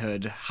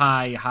likelihood.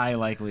 High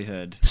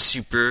likelihood.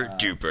 Super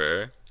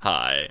duper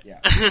high. Yeah.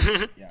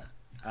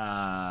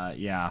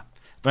 Yeah.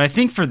 But I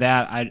think for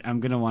that, I'm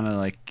going to want to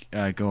like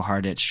go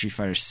hard at Street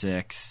Fighter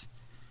 6.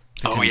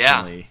 Oh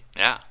yeah.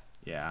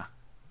 Yeah.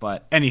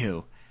 But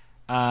anywho,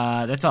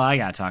 that's all I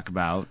got to talk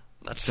about.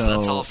 That's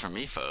all for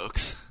me,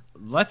 folks.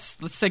 Let's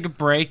take a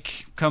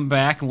break, come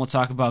back, and we'll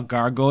talk about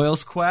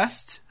Gargoyle's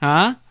Quest,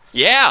 huh?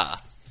 Yeah.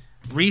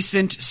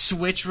 Recent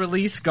Switch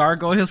release,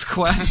 Gargoyle's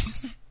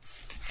Quest.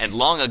 And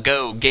long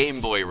ago, Game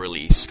Boy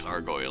release,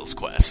 Gargoyle's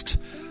Quest.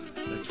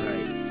 That's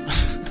right.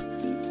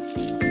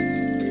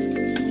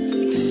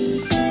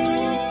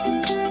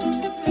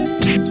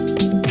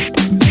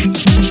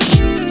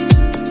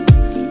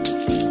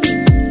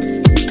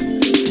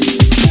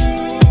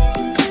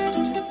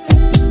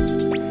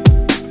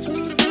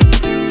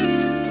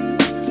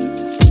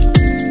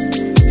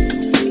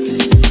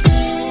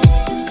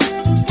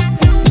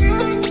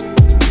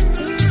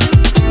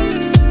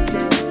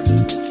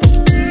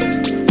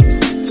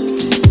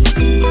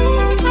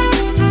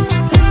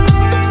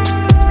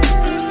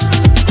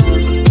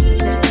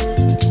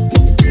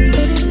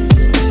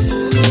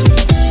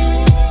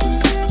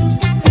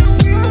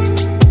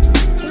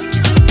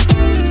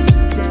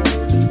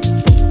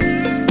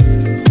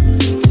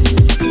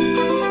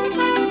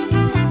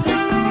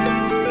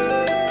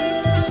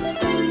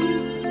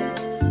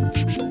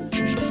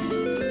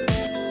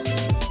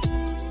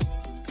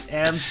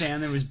 Adam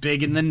Sandler was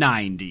big in the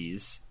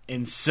 90s,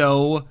 and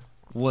so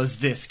was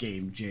this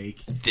game,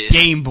 Jake.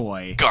 This Game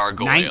Boy.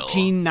 gargoyle.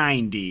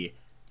 1990.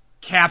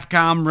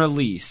 Capcom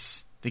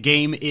release. The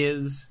game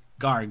is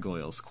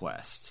Gargoyle's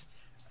Quest.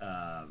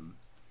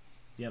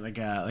 Yeah, like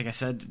I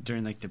said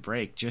during like the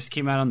break, just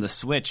came out on the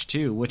Switch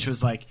too, which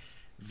was like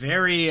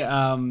very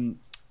a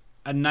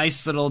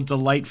nice little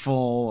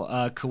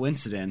delightful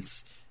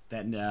coincidence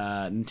that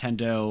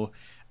Nintendo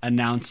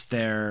announced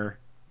their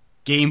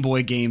Game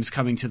Boy games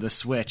coming to the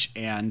Switch,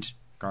 and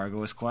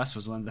Gargoyle's Quest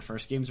was one of the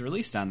first games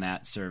released on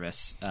that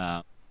service.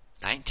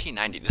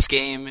 1990. This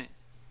game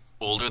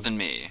older than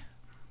me.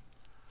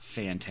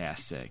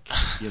 Fantastic.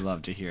 You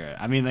love to hear it.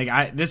 I mean,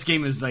 like this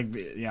game is like,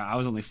 yeah, I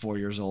was only 4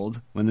 years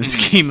old when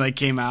this game like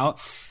came out.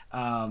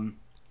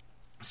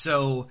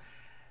 So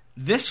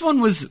this one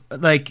was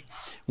like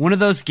one of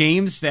those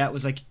games that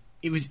was like,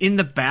 it was in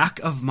the back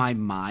of my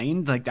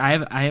mind. Like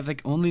I have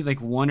like only like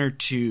one or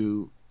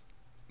two,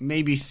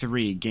 maybe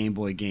three Game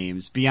Boy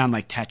games beyond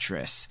like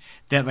Tetris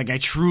that like I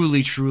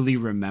truly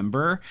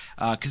remember.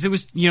 'Cause it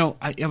was, you know,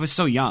 I was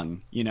so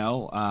young, you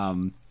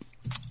know,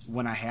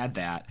 when I had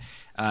that.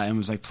 And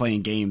was like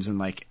playing games and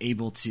like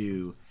able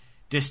to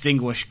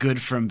distinguish good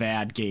from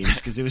bad games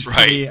because it was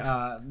pretty.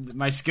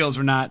 My skills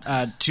were not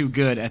too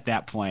good at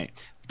that point.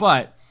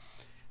 But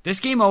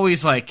this game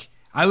always like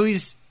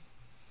it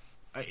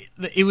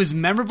was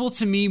memorable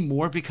to me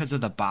more because of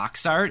the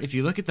box art. If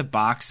you look at the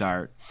box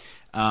art,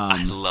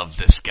 I love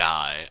this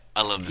guy.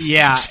 I love this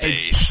game's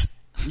face.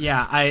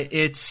 Yeah,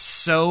 it's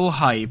so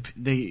hype.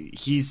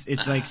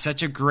 It's like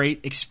such a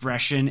great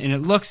expression,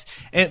 and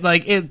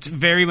it's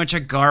very much a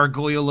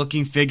gargoyle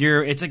looking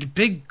figure. It's like a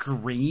big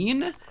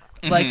green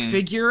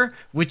figure,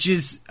 which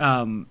is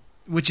odd,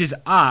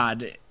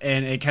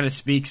 and it kind of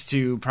speaks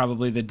to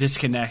probably the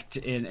disconnect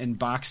in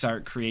box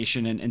art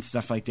creation and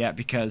stuff like that,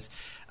 because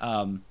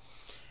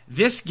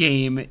this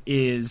game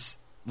is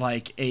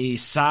like a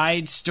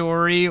side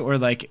story or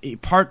like a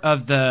part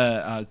of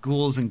the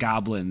Ghouls and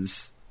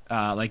Goblins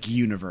like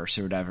universe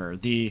or whatever.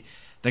 The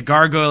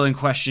gargoyle in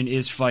question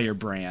is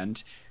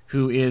Firebrand,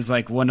 who is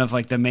like one of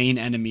like the main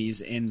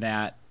enemies in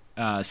that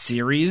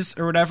series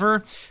or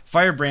whatever.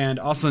 Firebrand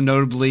also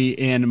notably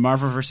in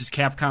Marvel vs.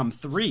 Capcom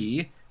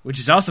 3, which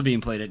is also being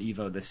played at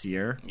EVO this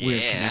year. Yeah.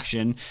 Weird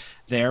connection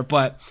there,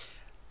 but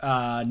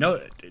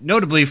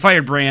notably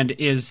Firebrand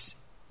is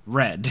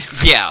red.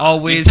 Yeah,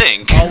 always you'd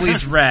think.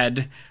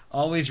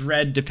 always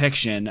red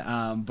depiction.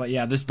 But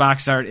yeah, this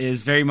box art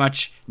is very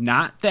much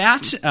not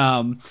that.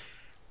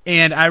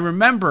 And I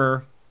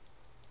remember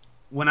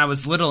when I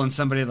was little and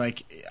somebody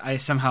like I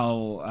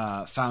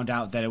somehow found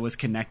out that it was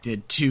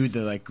connected to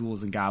the like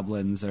Ghouls and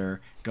Goblins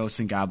or Ghosts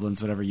and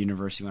Goblins, whatever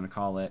universe you want to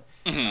call it.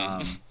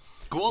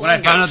 Ghouls when and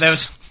I found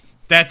Ghosts.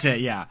 That's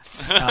it, yeah.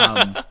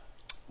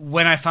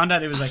 When I found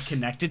out it was like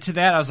connected to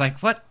that, I was like,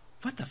 what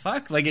the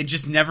fuck? Like it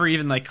just never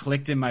even like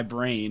clicked in my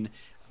brain,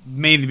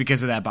 mainly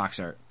because of that box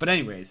art. But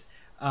anyways,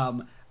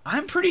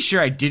 I'm pretty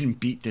sure I didn't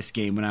beat this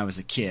game when I was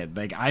a kid.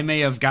 Like I may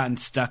have gotten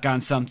stuck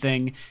on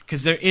something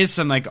because there is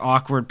some like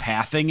awkward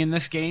pathing in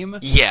this game.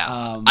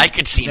 Yeah, I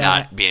could see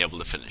not being able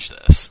to finish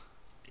this.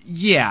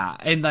 Yeah,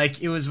 and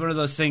like it was one of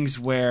those things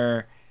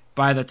where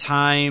by the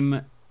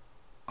time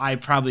I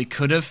probably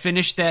could have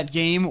finished that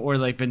game or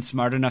like been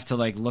smart enough to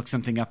like look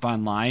something up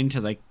online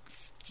to like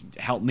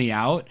help me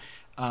out,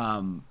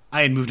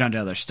 I had moved on to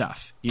other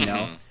stuff, you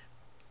know.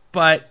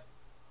 But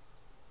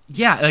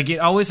yeah, like it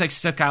always like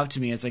stuck out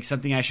to me as like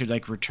something I should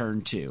like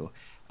return to,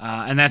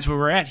 and that's where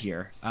we're at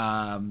here.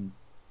 You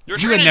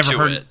had never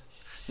heard it.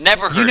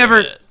 Never heard of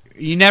it.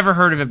 You never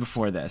heard of it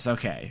before this.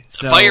 Okay.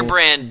 So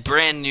Firebrand,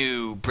 brand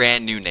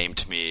new name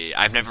to me.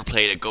 I've never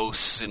played a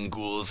Ghosts and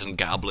Ghouls and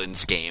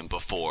Goblins game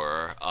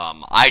before.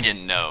 I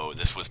didn't know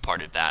this was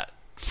part of that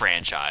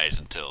franchise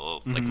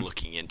until like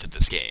looking into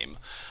this game.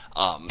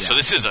 So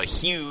this is a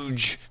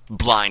huge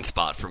blind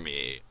spot for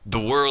me. The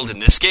world in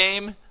this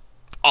game,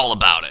 all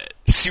about it.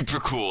 Super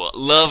cool.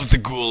 Love the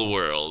ghoul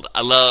world.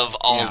 I love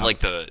all of like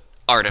the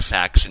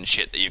artifacts and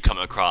shit that you come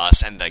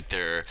across and like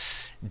their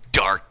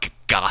dark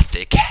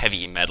gothic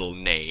heavy metal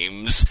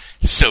names.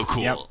 So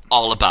cool. Yep.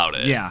 All about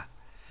it. Yeah.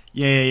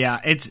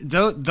 It's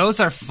those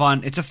are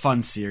fun. It's a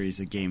fun series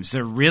of games.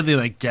 They're really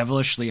like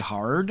devilishly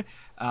hard.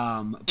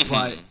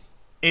 But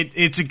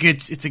it's a good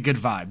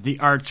vibe. The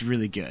art's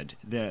really good.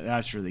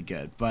 That's really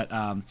good. But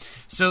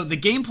so the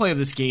gameplay of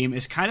this game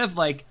is kind of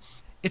like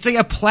it's like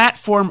a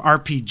platform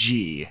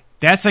RPG.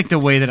 That's like the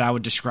way that I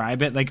would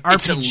describe it. Like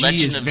RPG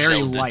is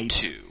very Zelda light.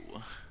 2.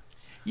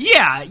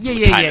 Yeah.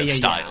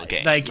 Style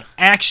game. Like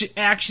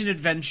action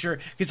adventure.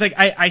 Because like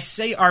I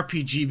say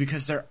RPG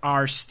because there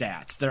are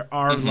stats. There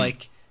are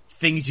like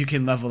things you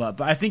can level up.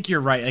 But I think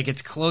you're right. Like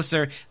it's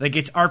closer. Like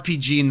it's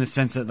RPG in the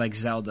sense that like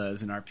Zelda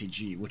is an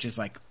RPG, which is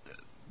like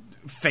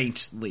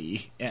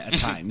faintly at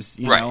times,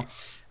 you know.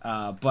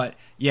 But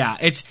yeah,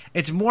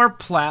 it's more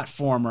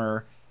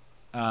platformer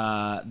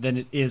than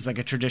it is like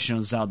a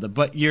traditional Zelda.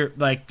 But you're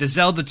like the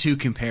Zelda 2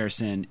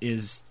 comparison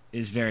is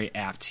very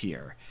apt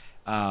here.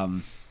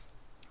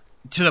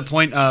 to the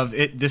point of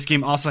it, this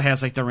game also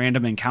has like the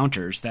random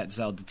encounters that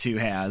Zelda 2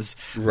 has,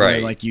 Right.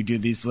 where like you do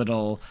these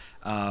little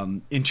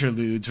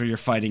interludes where you're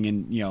fighting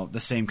in the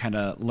same kind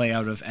of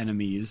layout of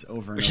enemies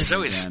over and Which over is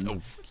always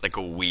again. like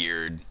a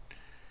weird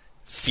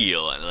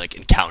feel and like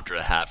encounter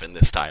to have in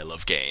this style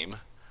of game.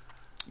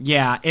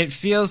 Yeah, it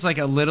feels like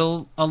a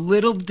little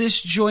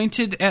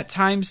disjointed at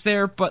times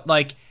there, but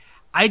like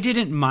I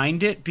didn't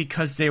mind it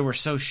because they were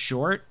so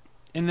short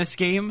in this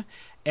game.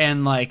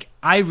 And like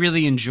I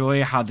really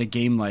enjoy how the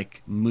game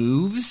like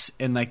moves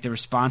and like the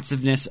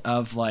responsiveness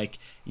of like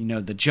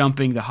the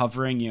jumping, the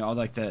hovering, all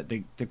like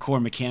the core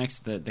mechanics,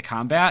 the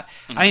combat.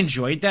 Mm-hmm. I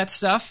enjoyed that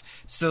stuff.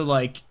 So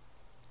like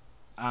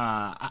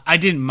I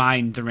didn't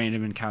mind the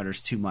random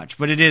encounters too much,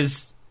 but it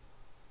is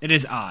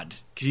odd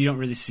because you don't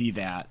really see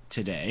that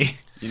today.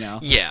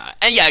 Yeah,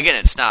 and yeah, again,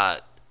 it's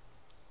not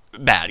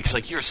bad because,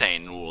 like you're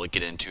saying, we'll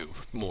get into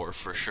more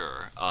for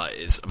sure.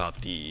 Is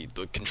about the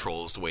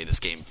controls, the way this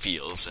game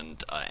feels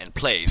and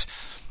plays.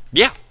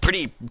 Yeah,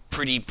 pretty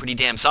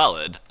damn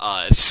solid.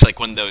 It's like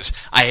one of those.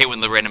 I hate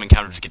when the random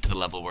encounters get to the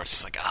level where it's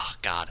just like, oh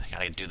god, I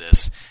gotta do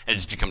this, and it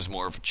just becomes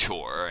more of a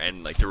chore,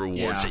 and like the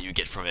rewards that you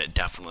get from it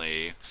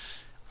definitely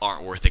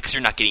aren't worth it because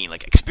you're not getting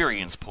like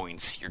experience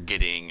points. You're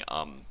getting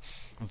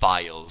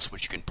vials,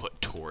 which you can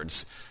put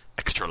towards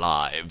extra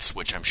lives,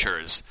 which I'm sure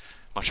is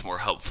much more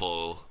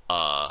helpful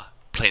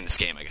playing this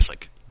game, I guess,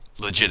 like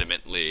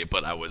legitimately.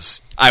 But I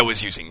was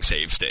using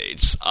save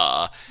states,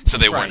 so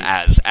they weren't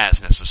as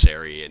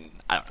necessary. And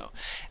I don't know.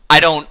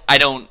 I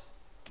don't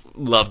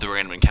love the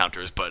random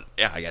encounters, but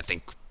yeah, I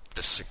think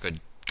this is a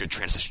good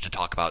transition to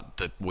talk about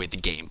the way the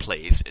game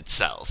plays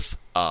itself.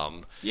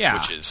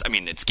 Which is, I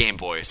mean, it's Game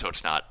Boy, so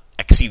it's not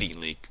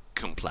exceedingly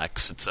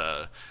complex. It's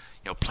a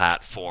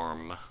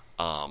platform.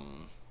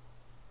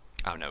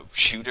 I don't know,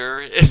 shooter,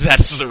 if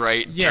that's the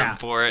right term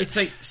for it. It's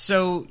like,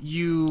 so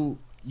you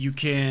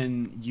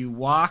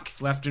walk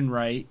left and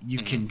right, you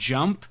can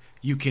jump,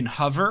 you can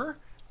hover.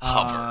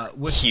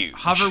 Huge.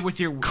 Hover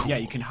with your cool. Yeah,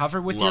 you can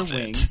hover with Love your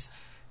wings.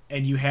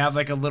 And you have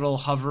like a little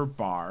hover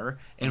bar,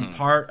 and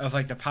part of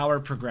like the power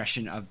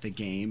progression of the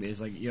game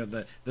is like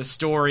the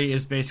story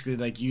is basically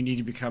like you need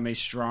to become a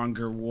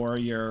stronger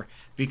warrior,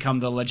 become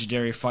the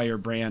legendary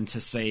firebrand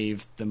to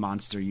save the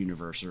monster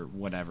universe or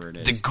whatever it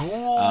is. The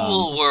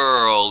Ghoul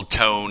World,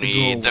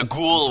 Tony. The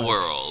Ghoul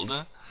World.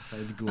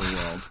 Sorry, the Ghoul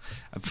World.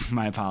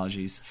 My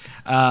apologies.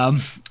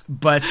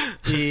 But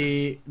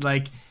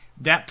like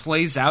that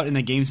plays out in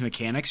the game's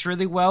mechanics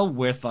really well,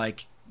 with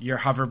like your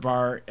hover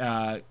bar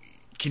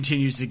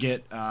continues to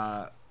get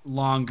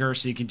longer,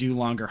 so you can do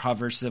longer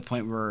hovers to the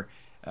point where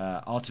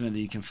ultimately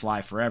you can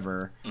fly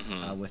forever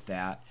with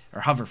that,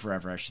 or hover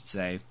forever, I should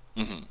say.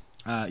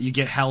 You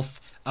get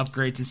health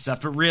upgrades and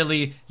stuff, but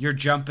really you're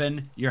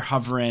jumping, you're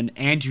hovering,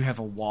 and you have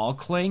a wall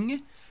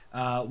cling,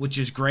 which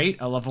is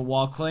great. I love a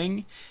wall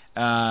cling.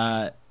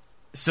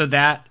 So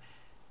that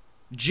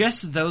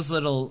just those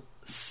little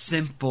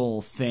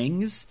simple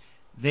things,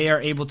 they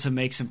are able to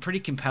make some pretty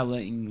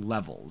compelling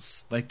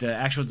levels. Like the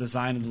actual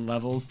design of the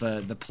levels,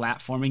 the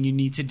platforming you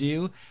need to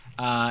do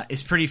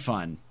is pretty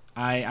fun.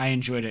 I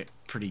enjoyed it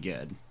pretty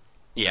good.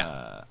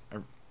 Yeah.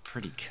 Or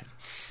pretty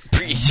good.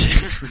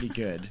 Pretty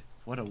good.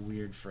 What a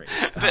weird phrase.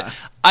 But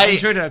I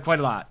enjoyed it quite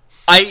a lot.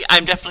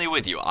 I'm definitely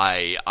with you.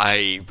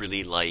 I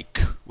really like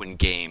when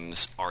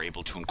games are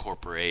able to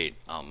incorporate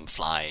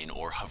flying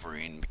or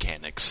hovering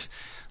mechanics,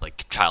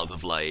 like Child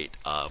of Light,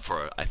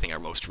 for I think our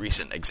most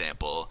recent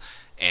example.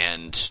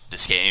 And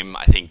this game,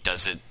 I think,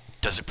 does it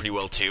pretty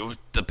well too.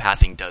 The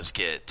pathing does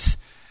get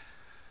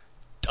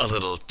a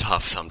little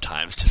tough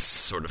sometimes to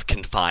sort of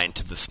confine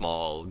to the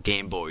small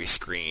Game Boy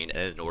screen,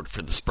 and in order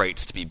for the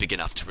sprites to be big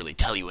enough to really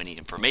tell you any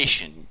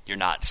information, you're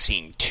not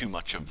seeing too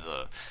much of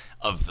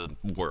the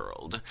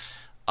world.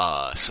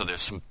 So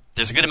there's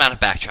a good amount of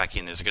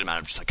backtracking. There's a good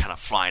amount of just like kind of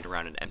flying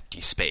around in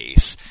empty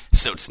space.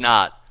 So it's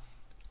not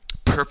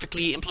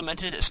perfectly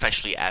implemented,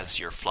 especially as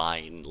your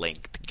flying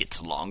length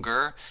gets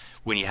longer,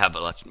 when you have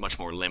a much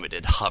more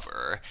limited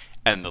hover,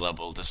 and the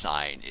level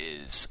design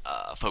is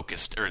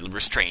focused or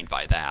restrained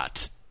by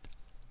that.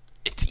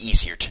 It's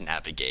easier to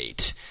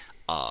navigate,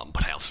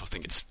 but I also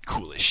think it's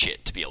cool as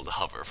shit to be able to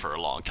hover for a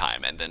long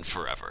time and then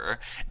forever,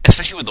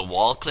 especially with the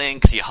wall cling,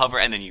 because you hover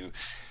and then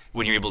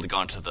when you're able to go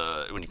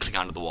when you click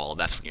onto the wall,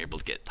 that's when you're able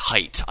to get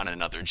height on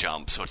another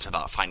jump. So it's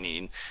about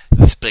finding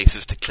the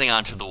spaces to cling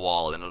onto the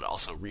wall, and it'll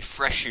also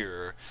refresh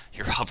your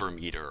hover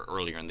meter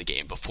earlier in the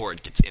game before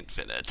it gets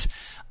infinite.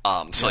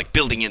 So like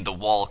building in the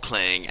wall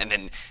cling, and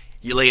then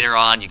later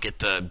on you get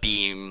the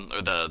beam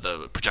or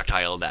the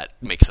projectile that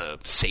makes a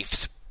safe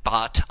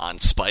spot on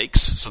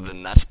spikes. So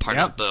then that's part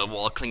of the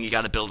wall cling you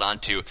got to build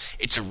onto.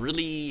 It's a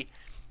really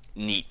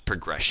neat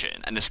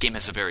progression, and this game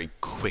has a very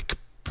quick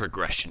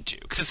progression too,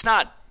 because it's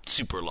not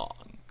super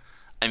long.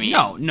 I mean,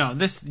 no.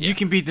 You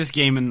can beat this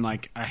game in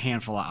like a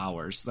handful of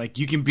hours. Like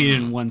you can beat it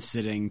in one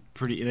sitting.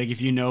 Pretty like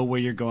if you know where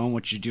you're going,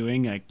 what you're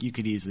doing, like you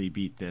could easily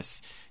beat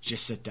this.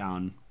 Just sit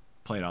down,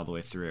 play it all the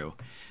way through.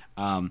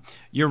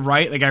 You're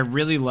right. Like I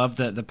really love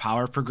the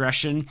power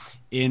progression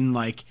in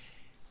like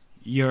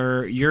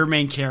your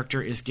main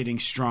character is getting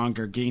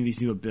stronger, getting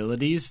these new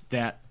abilities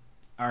that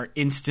are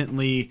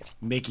instantly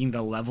making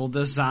the level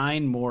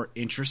design more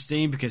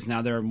interesting because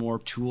now there are more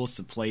tools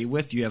to play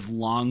with. You have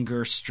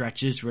longer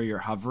stretches where you're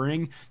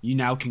hovering. You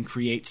now can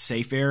create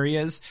safe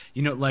areas.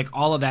 Like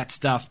all of that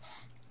stuff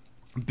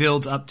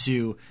builds up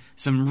to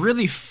some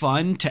really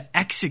fun to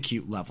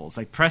execute levels,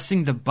 like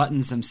pressing the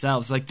buttons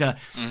themselves, like the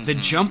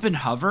jump and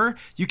hover.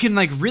 You can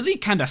like really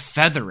kind of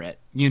feather it,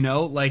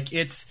 like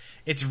it's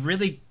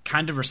really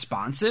kind of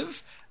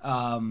responsive.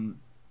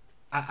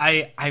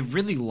 I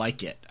really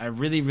like it. I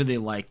really, really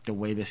like the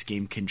way this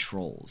game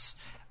controls.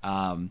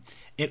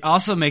 It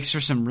also makes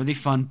for some really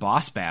fun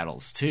boss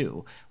battles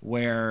too,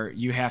 where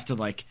you have to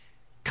like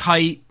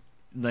kite,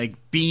 like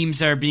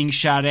beams are being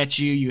shot at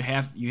you. You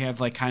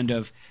have like kind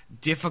of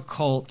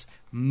difficult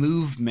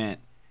movement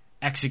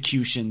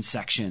execution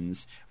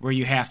sections where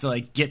you have to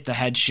like get the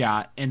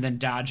headshot and then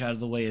dodge out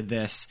of the way of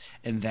this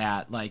and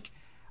that. Like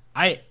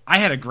I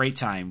had a great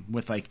time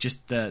with like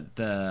just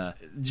the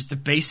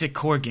basic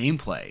core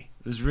gameplay.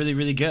 It was really,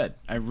 really good.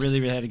 I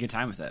really, really had a good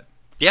time with it.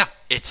 Yeah,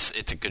 it's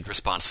a good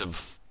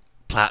responsive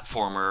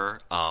platformer.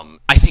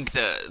 I think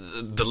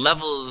the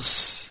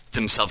levels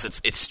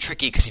themselves, it's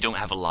tricky because you don't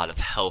have a lot of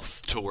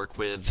health to work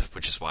with,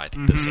 which is why I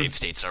think the save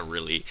states are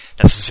really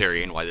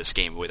necessary, and why this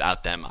game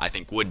without them I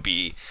think would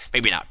be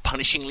maybe not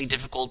punishingly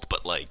difficult,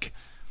 but like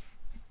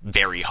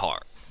very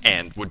hard,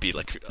 and would be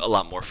like a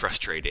lot more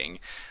frustrating.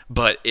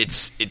 But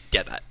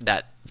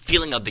that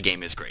feeling of the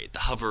game is great. The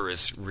hover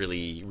is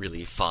really,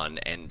 really fun,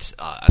 and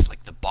I feel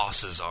like the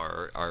bosses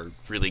are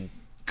really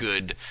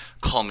good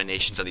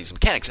culminations of these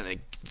mechanics, and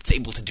it's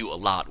able to do a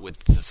lot with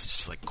this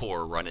just like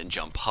core run and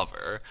jump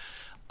hover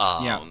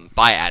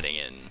by adding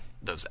in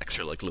those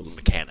extra like little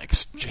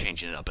mechanics,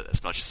 changing it up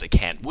as much as they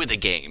can with a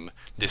game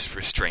this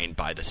restrained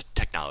by the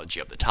technology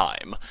of the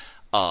time.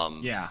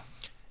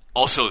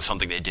 Also,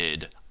 something they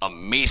did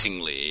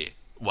amazingly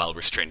while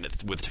restrained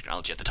with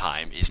technology at the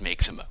time is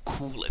make some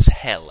cool as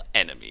hell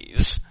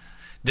enemies.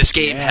 This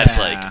game has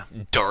like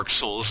Dark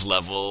Souls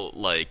level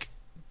like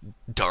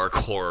dark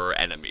horror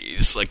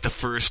enemies. Like the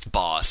first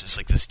boss is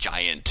like this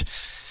giant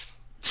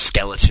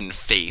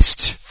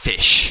skeleton-faced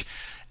fish,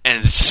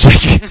 and it's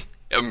like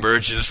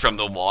emerges from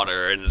the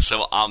water, and it's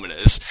so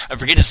ominous. I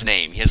forget his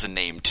name. He has a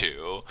name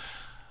too.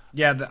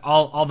 Yeah,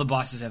 all the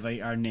bosses have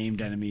like are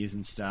named enemies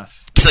and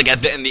stuff. It's like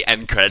in the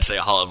end credits, they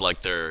all have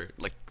like their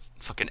like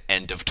fucking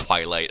end of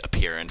Twilight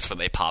appearance when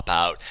they pop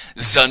out.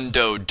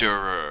 Zundo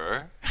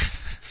Durer.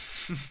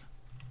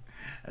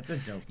 That's a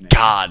dope name.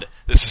 God,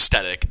 this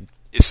aesthetic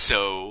is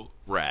so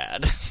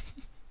rad.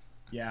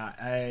 Yeah,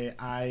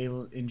 I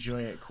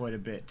enjoy it quite a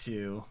bit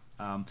too.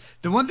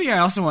 The one thing I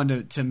also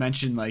wanted to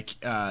mention, like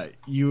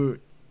we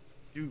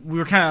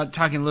were kind of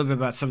talking a little bit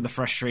about some of the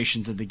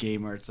frustrations of the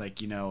game, where it's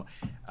like,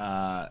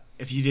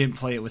 if you didn't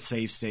play it with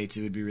save states,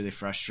 it would be really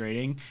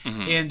frustrating.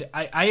 And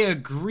I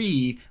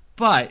agree,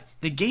 but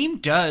the game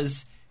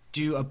does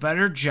do a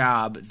better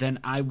job than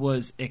I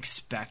was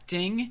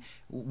expecting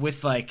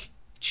with like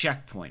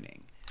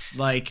checkpointing.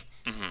 Like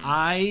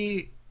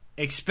I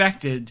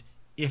expected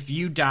if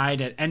you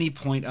died at any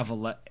point of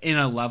in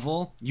a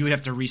level, you would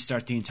have to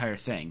restart the entire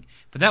thing.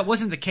 But that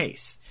wasn't the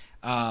case.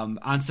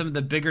 On some of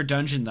the bigger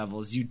dungeon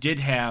levels, you did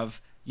have,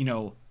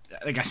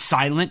 like a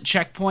silent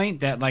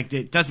checkpoint that like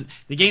the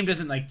game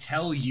doesn't like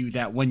tell you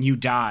that when you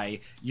die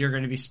you're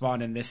going to be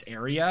spawned in this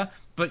area,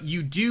 but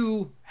you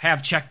do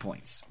have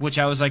checkpoints, which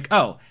I was like,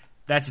 oh,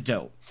 that's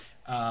dope.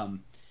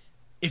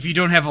 If you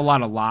don't have a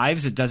lot of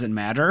lives, it doesn't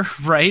matter,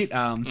 right?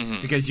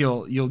 Because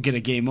you'll get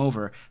a game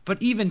over.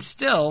 But even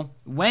still,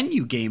 when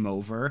you game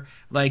over,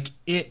 like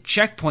it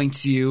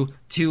checkpoints you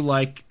to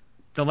like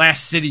the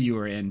last city you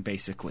were in,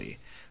 basically.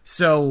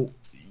 So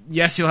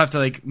yes, you'll have to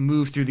like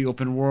move through the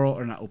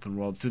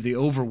through the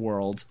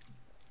overworld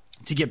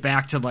to get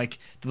back to like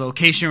the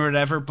location or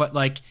whatever. But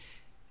like,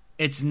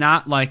 it's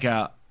not like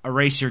a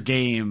erase your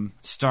game,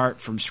 start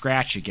from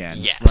scratch again.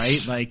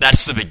 Yes, right? Like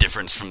that's the big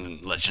difference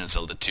from Legend of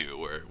Zelda 2,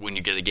 where when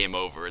you get a game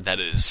over, that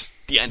is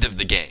the end of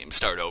the game.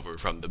 Start over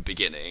from the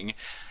beginning.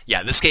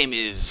 Yeah, this game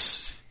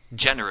is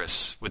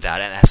generous with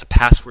that, and it has a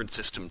password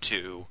system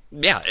too.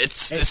 Yeah,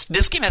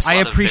 this game has a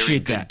lot of very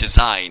good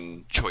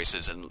design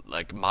choices and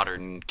like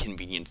modern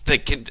convenience,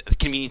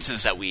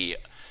 conveniences that we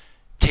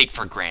take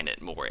for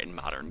granted more in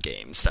modern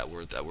games that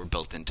were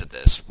built into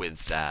this,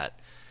 with that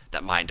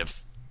mind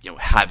of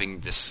having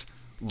this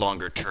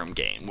longer term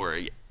game where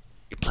you're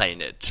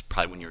playing it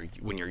probably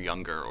when you're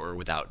younger or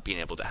without being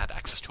able to have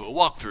access to a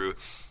walkthrough.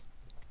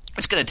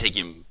 It's going to take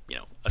you,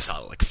 a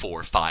solid like 4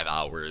 or 5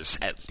 hours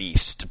at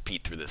least to play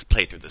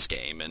through this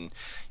game, and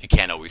you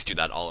can't always do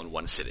that all in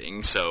one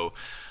sitting. So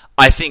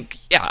I think,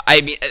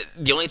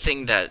 the only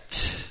thing that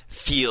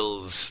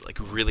feels like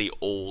really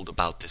old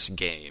about this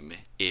game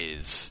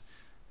is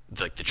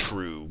like the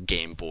true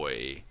Game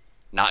Boy,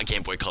 not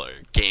Game Boy Color,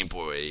 Game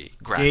Boy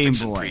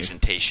graphics and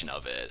presentation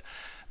of it.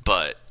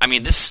 But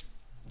this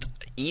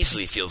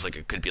easily feels like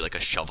it could be like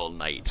a Shovel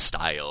Knight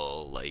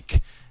style,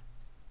 like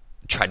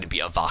tried to be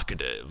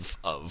evocative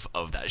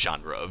of that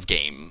genre of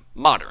game,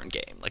 modern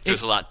game. Like,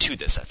 there's a lot to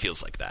this that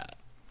feels like that.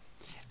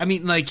 I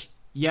mean, like,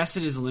 yes,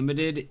 it is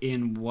limited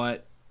in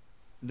what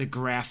the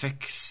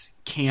graphics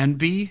can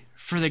be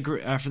for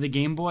the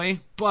Game Boy,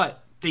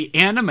 but they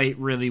animate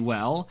really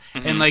well,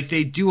 and like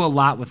they do a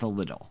lot with a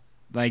little.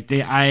 Like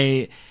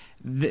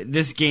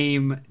this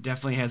game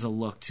definitely has a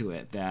look to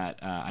it that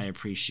I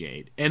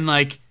appreciate, and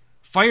like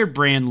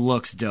Firebrand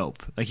looks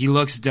dope. Like, he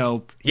looks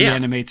dope. He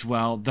animates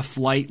well. The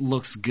flight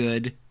looks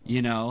good.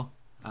 You know,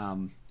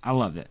 I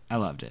loved it.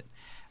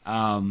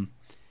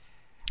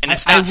 And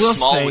it's not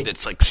small with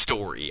its like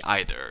story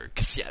either,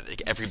 because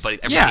like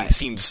everything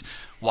seems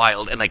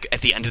wild. And like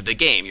at the end of the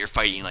game, you're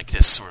fighting like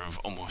this sort of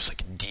almost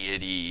like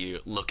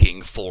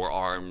deity-looking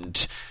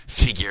 4-armed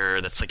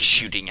figure that's like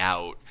shooting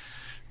out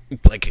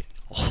like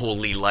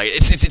holy light.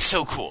 It's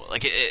so cool.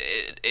 Like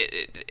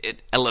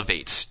it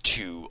elevates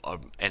to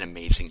an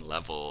amazing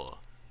level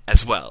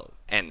as well.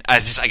 And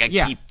I'm just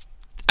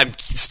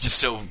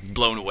so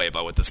blown away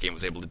by what this game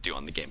was able to do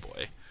on the Game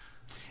Boy.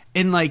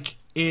 And like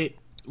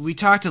we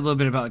talked a little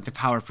bit about like the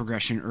power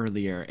progression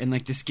earlier, and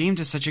like this game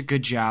does such a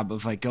good job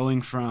of like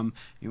going from,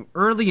 you know,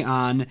 early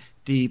on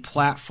the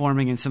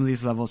platforming in some of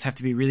these levels have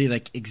to be really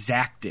like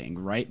exacting,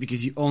 right?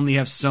 Because you only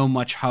have so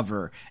much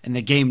hover, and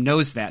the game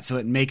knows that, so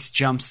it makes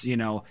jumps, you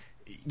know,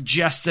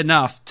 just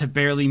enough to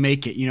barely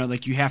make it. You know,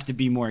 like you have to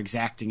be more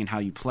exacting in how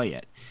you play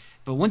it.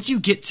 But once you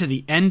get to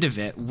the end of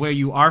it, where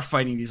you are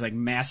fighting these like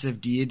massive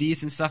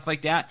deities and stuff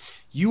like that,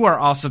 you are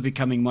also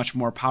becoming much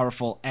more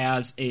powerful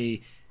as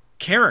a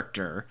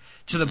character,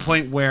 to the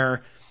point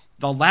where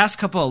the last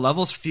couple of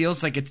levels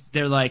feels like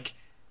they're like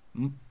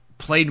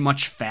played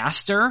much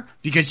faster,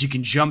 because you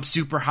can jump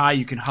super high,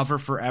 you can hover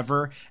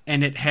forever,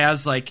 and it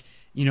has like,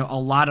 you know, a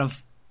lot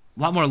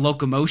more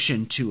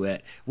locomotion to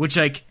it, which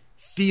like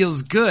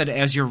feels good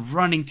as you're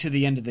running to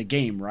the end of the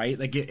game, right?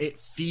 Like it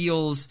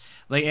feels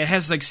like it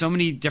has like so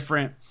many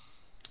different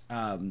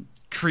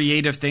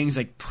creative things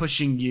like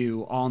pushing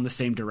you all in the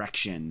same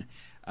direction.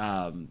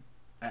 God,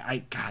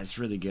 it's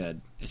really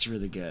good. It's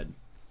really good.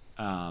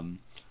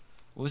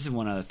 What was the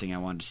one other thing I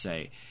wanted to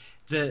say?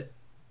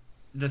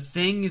 The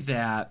thing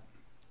that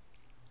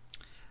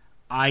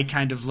I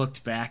kind of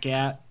looked back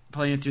at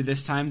playing it through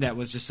this time that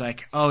was just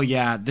like, oh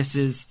yeah, this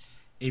is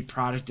a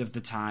product of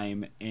the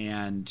time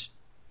and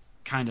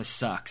kind of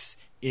sucks,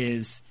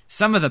 is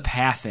some of the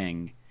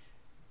pathing.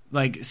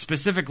 Like,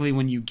 specifically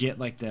when you get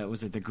like the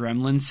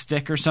gremlin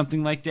stick or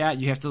something like that,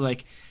 you have to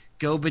like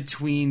go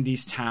between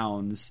these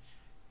towns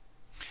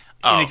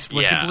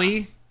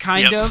inexplicably,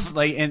 kind of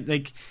like, and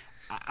like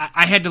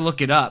I had to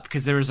look it up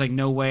because there was like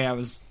no way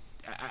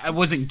I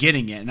wasn't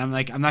getting it, and I'm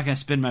like, I'm not going to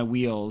spin my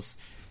wheels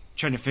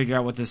trying to figure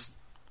out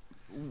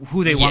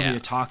who they want me to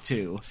talk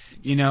to,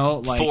 you know,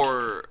 like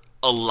for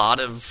a lot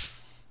of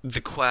the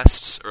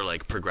quests or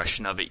like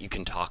progression of it, you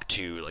can talk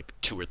to like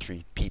 2 or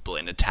 3 people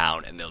in a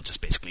town, and they'll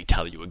just basically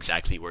tell you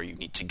exactly where you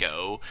need to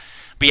go.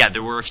 But yeah,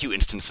 there were a few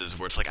instances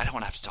where it's like, I don't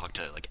want to have to talk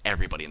to like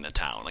everybody in the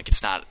town, like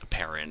it's not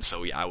apparent.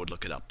 So yeah, I would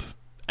look it up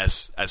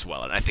as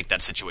well, and I think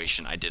that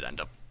situation I did end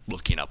up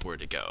looking up where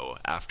to go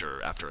after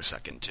a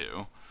second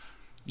too.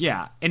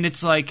 Yeah, and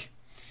it's like,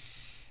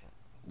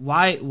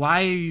 why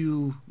are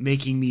you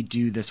making me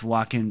do this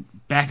walking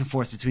back and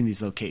forth between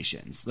these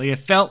locations? Like, it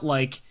felt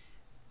like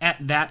at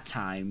that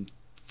time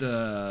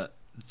the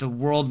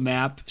world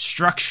map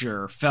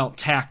structure felt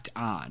tacked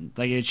on.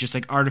 Like, it's just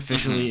like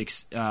artificially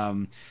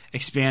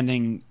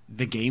expanding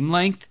the game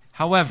length.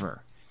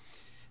 However,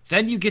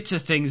 then you get to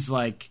things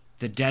like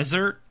the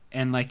desert,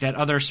 and like that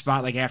other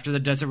spot, like after the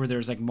desert, where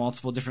there's like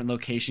multiple different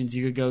locations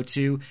you could go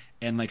to,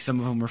 and like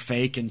some of them were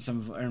fake, and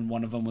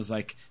one of them was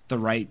like the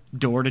right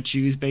door to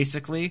choose,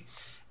 basically.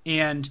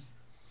 And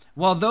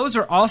while those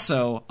are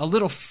also a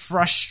little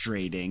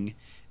frustrating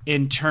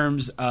in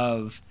terms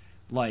of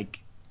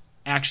like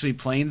actually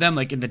playing them,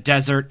 like in the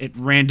desert, it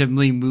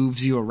randomly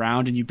moves you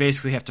around, and you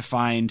basically have to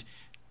find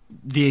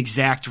the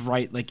exact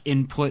right like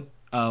input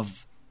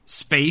of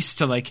space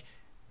to like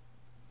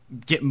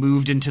get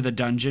moved into the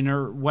dungeon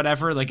or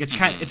whatever. Like, it's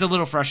it's a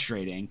little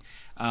frustrating.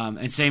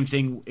 And same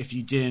thing, if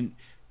you didn't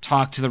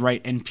talk to the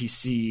right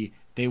NPC,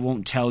 they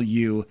won't tell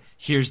you,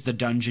 here's the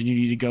dungeon you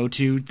need to go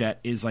to that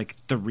is like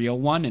the real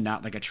one and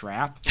not like a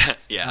trap.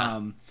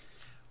 Yeah.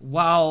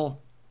 While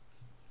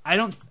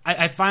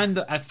I found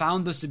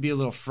this to be a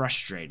little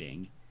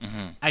frustrating.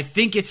 I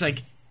think it's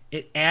like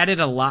it added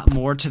a lot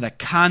more to the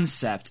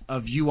concept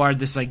of you are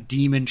this like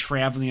demon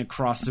traveling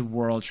across the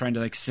world trying to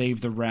like save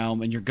the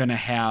realm, and you're gonna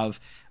have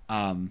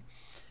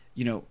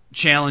you know,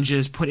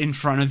 challenges put in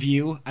front of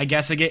you. I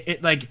guess like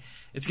it like,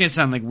 it's gonna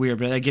sound like weird,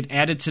 but like it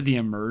added to the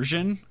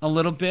immersion a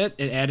little bit.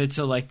 It added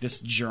to like this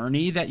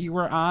journey that you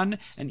were on,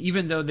 and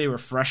even though they were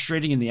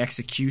frustrating in the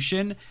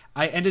execution,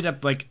 I ended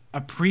up like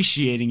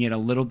appreciating it a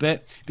little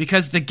bit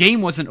because the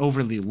game wasn't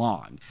overly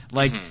long.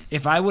 Like,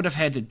 if I would have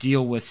had to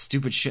deal with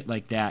stupid shit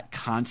like that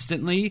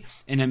constantly,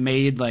 and it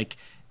made like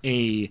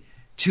a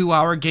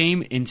 2-hour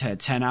game into a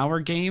 10-hour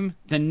game,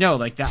 then no,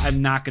 like that,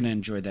 I'm not going to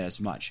enjoy that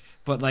as much.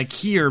 But like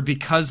here,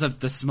 because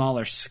of the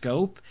smaller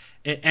scope,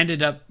 it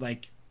ended up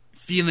like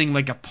feeling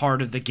like a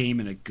part of the game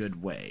in a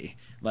good way.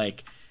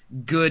 Like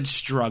good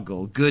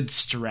struggle, good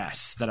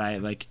stress that I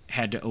like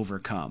had to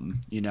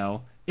overcome, you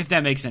know, if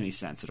that makes any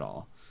sense at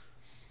all.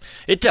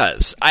 It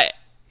does.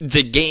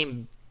 The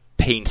game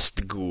paints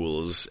the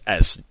ghouls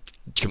as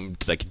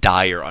like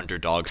dire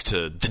underdogs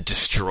to the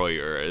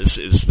Destroyer is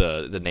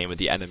the name of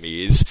the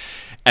enemies,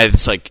 and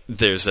it's like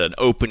there's an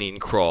opening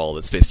crawl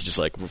that's basically just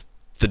like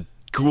the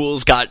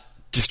ghouls got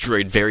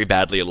destroyed very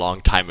badly a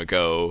long time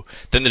ago,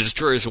 then the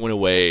Destroyers went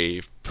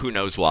away, who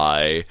knows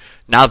why,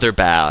 now they're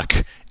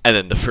back, and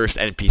then the first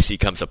NPC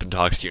comes up and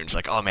talks to you and it's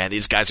like, oh man,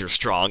 these guys are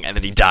strong, and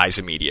then he dies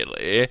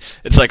immediately.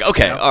 It's like,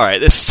 okay,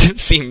 alright, this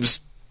seems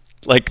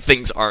like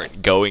things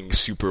aren't going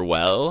super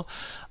well.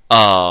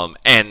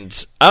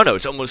 And I don't know,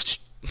 it's almost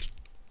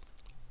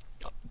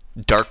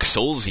Dark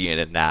Soulsian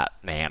in that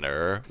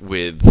manner,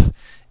 with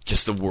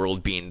just the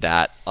world being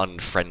that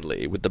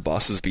unfriendly, with the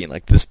bosses being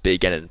like this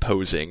big and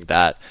imposing,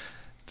 that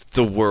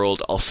the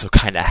world also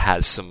kind of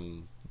has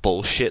some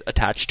bullshit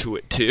attached to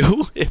it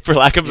too, for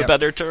lack of a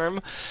better term.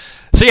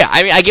 So yeah,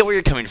 I mean, I get where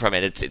you're coming from,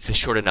 and it's a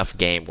short enough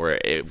game where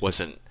it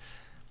wasn't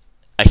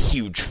a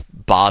huge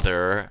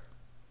bother.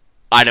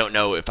 I don't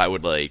know if I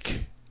would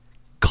like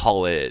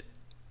call it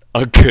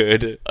a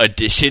good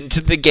addition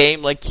to the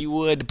game like you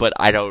would, but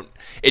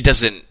it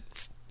doesn't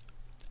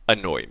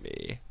annoy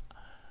me.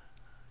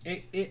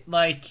 It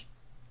like,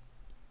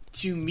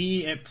 to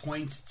me, it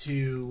points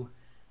to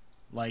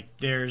like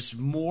there's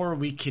more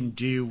we can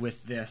do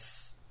with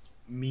this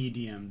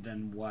medium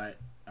than what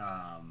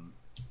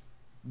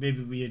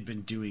maybe we had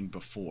been doing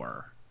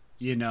before.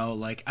 You know,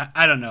 like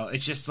I don't know.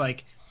 It's just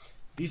like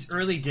these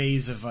early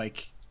days of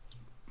like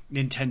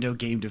Nintendo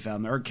game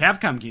development, or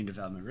Capcom game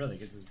development, really,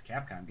 because it's a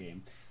Capcom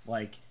game.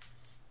 Like,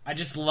 I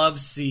just love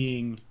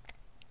seeing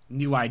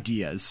new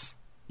ideas,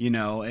 you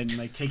know, and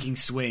like taking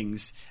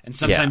swings, and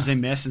sometimes they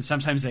miss and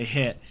sometimes they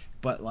hit,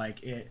 but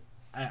like it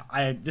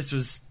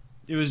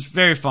was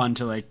very fun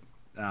to like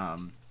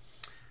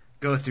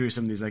go through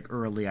some of these like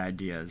early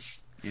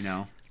ideas, you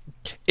know.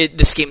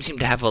 This game seemed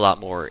to have a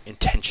lot more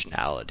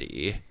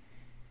intentionality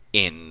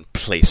in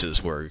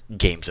places where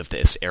games of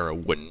this era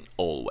wouldn't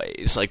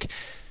always. Like,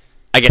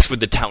 I guess with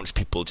the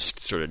townspeople just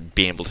sort of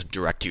being able to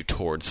direct you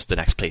towards the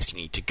next place you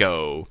need to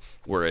go,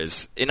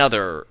 whereas in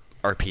other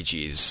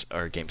RPGs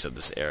or games of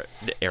this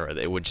era,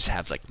 they would just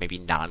have like maybe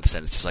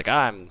nonsense, just like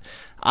I'm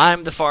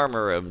the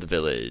farmer of the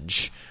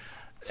village,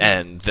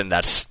 and then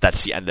that's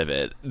the end of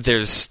it.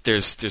 There's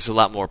a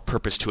lot more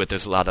purpose to it.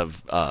 There's a lot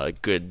of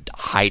good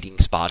hiding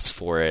spots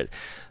for it.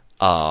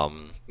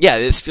 Yeah,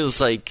 this feels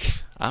like,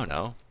 I don't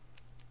know,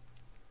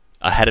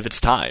 ahead of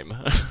its time.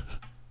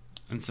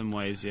 In some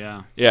ways,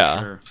 yeah. Yeah.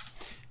 Sure.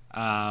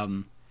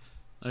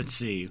 Let's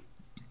see.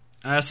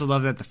 I also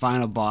love that the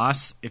final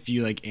boss, if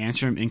you like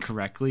answer him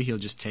incorrectly, he'll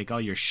just take all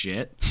your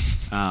shit.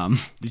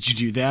 Did you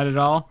do that at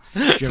all?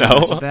 Did you ever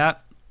mess with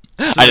that?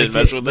 So, I didn't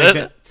mess with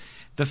it.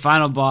 The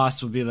final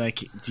boss will be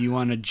like, "Do you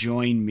want to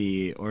join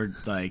me, or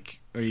like,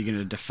 are you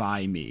gonna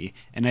defy me?"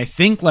 And I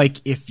think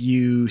like if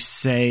you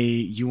say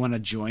you want to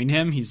join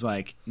him, he's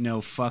like,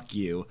 "No, fuck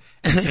you,"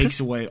 and takes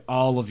away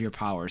all of your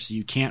power, so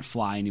you can't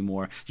fly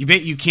anymore.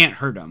 You can't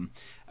hurt him.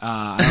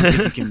 I don't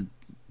think you can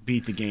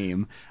beat the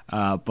game,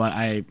 but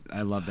I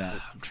love that.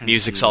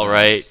 Music's all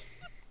right.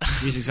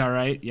 Music's all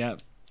right.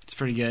 Yep, it's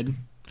pretty good.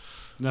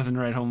 Nothing to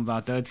write home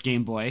about though. It's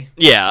Game Boy.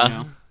 Yeah, you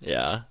know?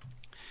 Yeah.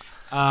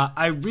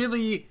 I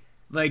really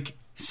like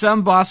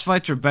some boss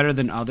fights were better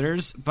than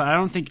others, but I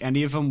don't think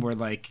any of them were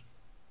like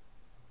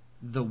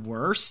the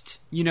worst.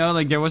 You know,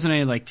 like there wasn't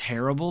any like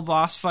terrible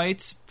boss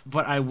fights.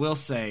 But I will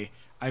say,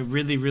 I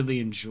really, really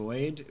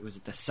enjoyed. It was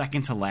the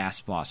second to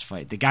last boss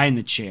fight. The guy in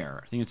the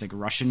chair. I think it's like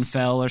Russian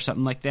Fell or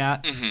something like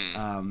that.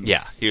 Mm-hmm.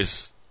 Yeah, he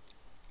was.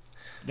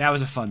 That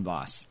was a fun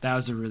boss. That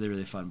was a really,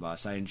 really fun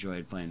boss. I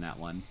enjoyed playing that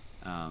one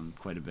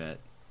quite a bit.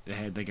 It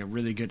had like a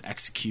really good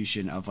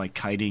execution of like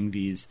kiting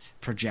these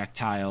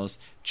projectiles,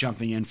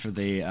 jumping in for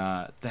the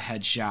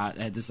headshot.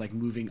 It had this like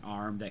moving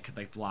arm that could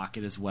like block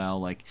it as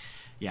well. Like,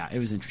 yeah, it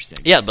was interesting.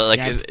 Yeah, but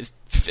like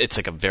it's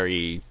like a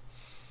very,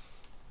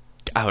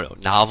 I don't know,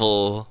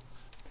 novel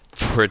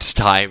for its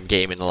time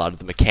game in a lot of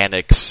the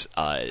mechanics.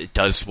 It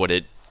does what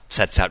it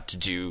sets out to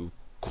do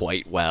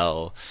quite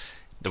well.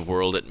 The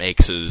world it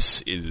makes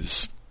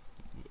is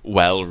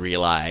well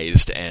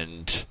realized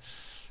and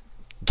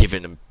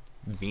given a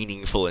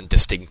meaningful and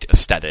distinct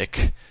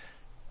aesthetic,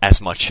 as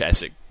much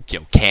as it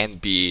can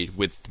be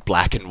with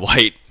black and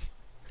white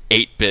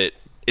 8-bit.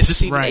 Is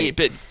this even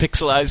 8-bit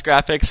pixelized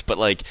graphics? But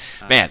like,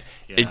 man,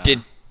 yeah.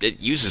 It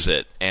uses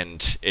it,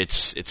 and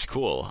it's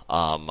cool.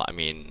 I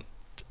mean,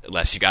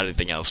 unless you got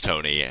anything else,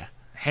 Tony.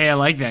 Hey, I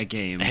like that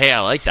game.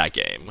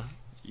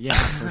 Yeah,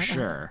 for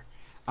sure.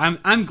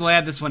 I'm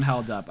glad this one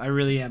held up. I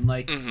really am.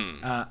 Like,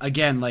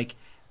 again, like,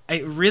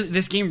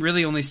 this game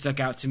really only stuck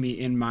out to me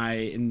in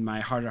my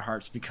heart of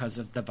hearts because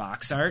of the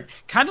box art.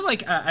 Kind of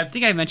like I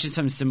think I mentioned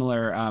something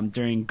similar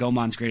during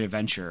Goemon's Great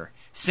Adventure.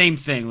 same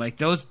thing. Like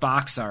those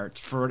box arts,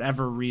 for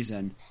whatever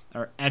reason,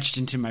 are etched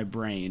into my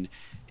brain,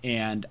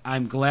 and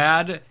I'm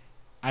glad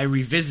I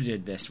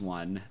revisited this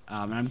one.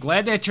 And I'm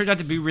glad that it turned out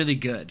to be really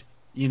good.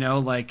 You know,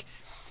 like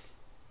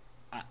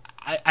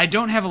I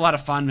don't have a lot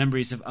of fond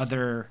memories of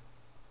other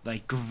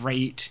like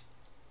great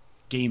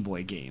Game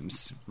Boy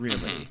games,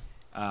 really.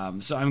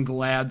 So I'm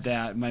glad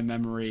that my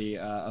memory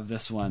of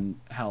this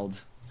one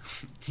held,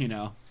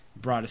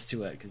 brought us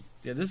to it, because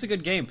this is a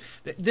good game.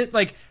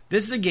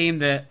 This is a game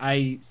that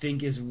I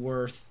think is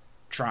worth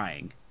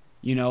trying.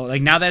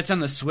 Like now that it's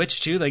on the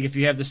Switch too. Like if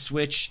you have the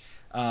Switch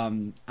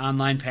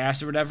online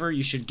pass or whatever,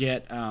 you should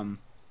get.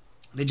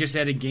 They just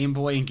added Game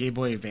Boy and Game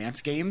Boy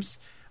Advance games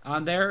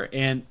on there,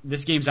 and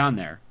this game's on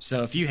there.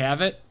 So if you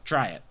have it,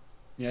 try it.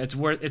 Yeah, it's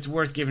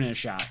worth giving it a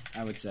shot,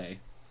 I would say.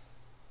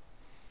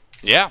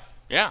 Yeah,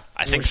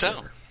 I think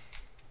so.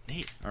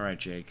 Neat. All right,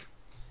 Jake.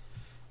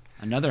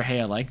 Another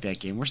I like that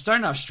game. We're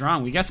starting off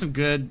strong. We got some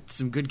good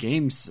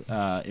games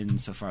in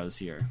so far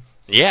this year.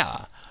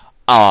 Yeah.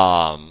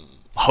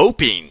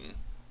 Hoping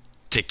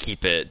to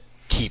keep it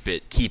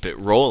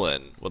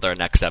rolling with our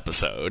next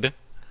episode.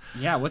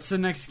 Yeah, what's the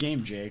next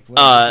game, Jake?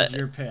 What is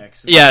your pick?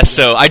 So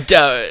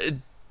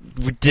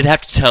we did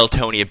have to tell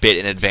Tony a bit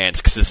in advance,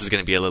 because this is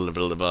going to be a little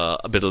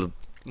bit of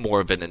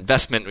more of an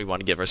investment. We want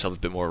to give ourselves a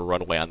bit more of a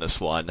runway on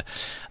this one.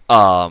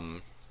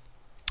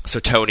 So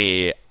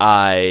Tony,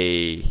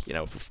 I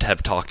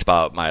have talked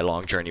about my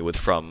long journey with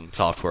From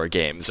Software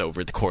games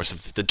over the course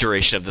of the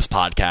duration of this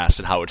podcast,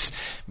 and how it's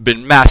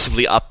been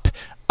massively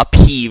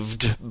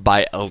upheaved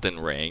by Elden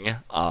Ring,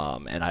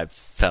 and I've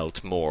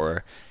felt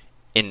more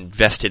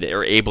invested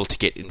or able to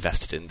get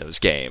invested in those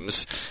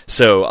games.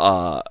 So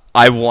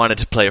I wanted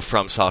to play a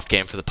FromSoft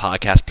game for the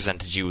podcast,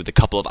 presented you with a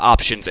couple of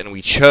options, and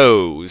we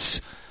chose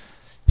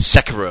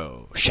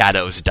Sekiro: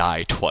 Shadows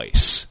Die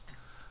Twice.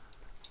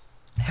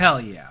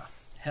 Hell yeah.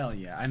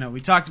 I know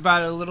we talked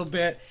about it a little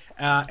bit,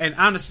 and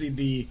honestly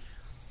the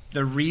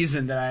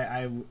reason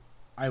that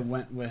I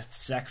went with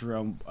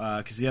Sekiro,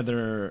 because the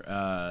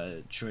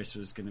other choice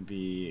was going to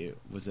be,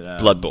 was it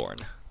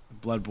Bloodborne,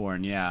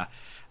 yeah.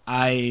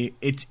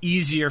 It's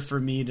easier for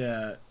me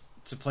to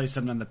play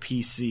something on the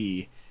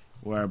PC,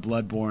 where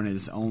Bloodborne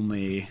is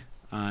only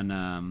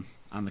on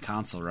the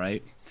console,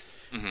 right?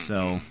 Mm-hmm.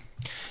 So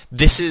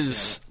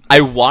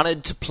I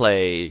wanted to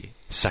play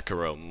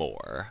Sekiro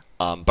more,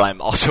 but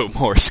I'm also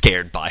more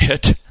scared by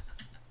it.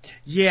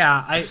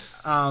 Yeah, I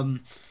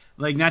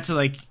not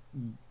to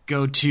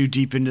go too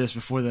deep into this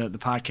before the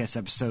podcast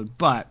episode,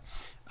 but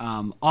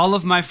all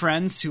of my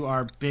friends who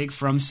are big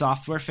From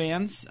Software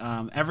fans,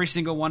 every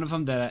single one of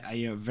them that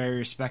I very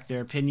respect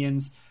their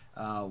opinions.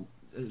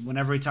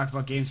 Whenever we talk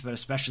about games, but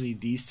especially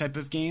these type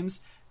of games,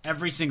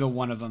 every single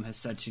one of them has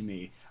said to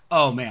me,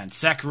 "Oh man,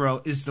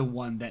 Sekiro is the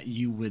one that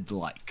you would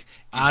like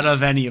out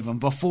of any of them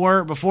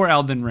before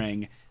Elden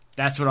Ring."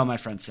 That's what all my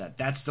friends said.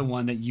 That's the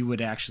one that you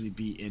would actually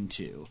be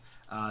into.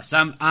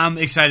 So I'm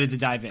excited to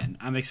dive in.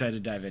 I'm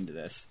excited to dive into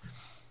this.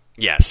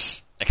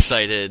 Yes,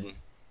 excited,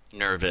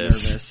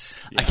 nervous.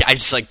 Yeah. I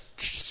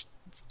just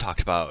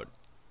talked about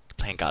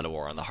playing God of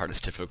War on the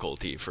hardest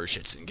difficulty for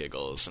shits and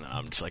giggles, and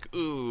I'm just like,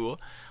 ooh,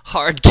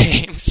 hard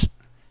games.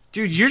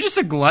 Dude, you're just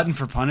a glutton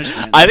for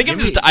punishment. I think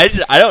I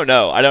don't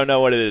know. I don't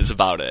know what it is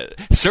about it.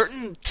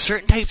 Certain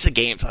types of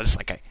games, I just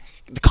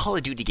the Call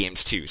of Duty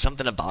games too.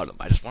 Something about them.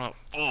 I just want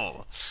to.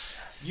 Oh.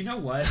 You know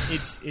what?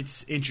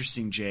 It's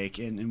interesting, Jake,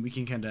 and we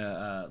can kind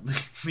of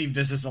leave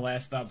this as the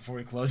last thought before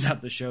we close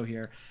out the show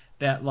here.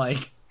 That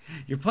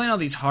you're playing all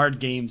these hard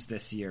games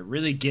this year,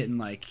 really getting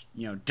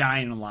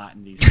dying a lot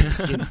in these games,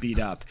 getting beat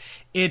up.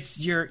 It's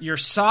you're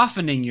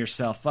softening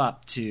yourself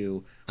up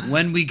to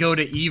when we go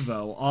to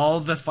Evo,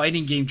 all the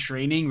fighting game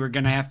training we're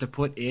gonna have to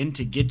put in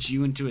to get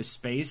you into a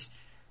space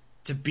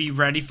to be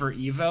ready for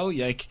Evo.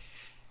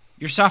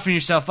 You're softening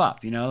yourself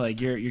up,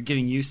 you're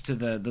getting used to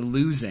the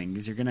losing,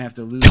 because you're gonna have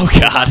to lose a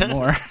lot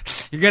more.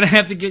 You're gonna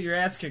have to get your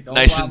ass kicked a lot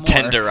more. Nice and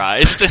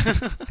tenderized.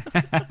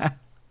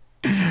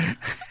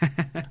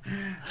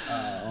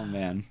 Oh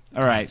man!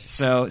 All right,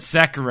 so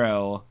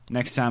Sekiro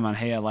next time on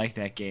Hey, I Like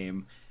That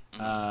Game.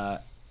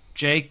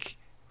 Jake,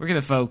 where can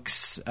the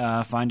folks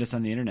find us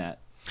on the internet?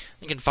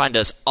 You can find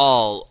us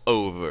all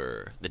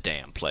over the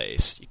damn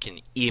place. You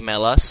can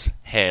email us,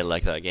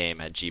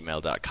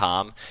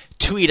 heylikeThatGame@gmail.com.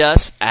 Tweet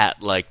us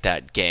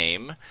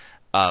 @LikeThatGame.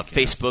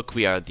 Facebook,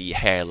 we are the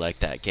Hey, I Like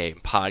That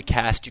Game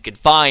podcast. You can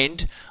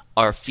find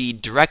our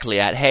feed directly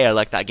at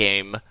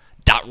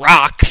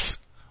heylikeThatGame.rocks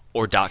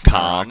or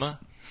 .com,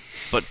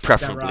 but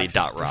preferably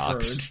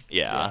 .rocks.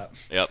 Yeah.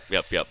 Yep.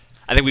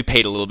 I think we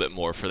paid a little bit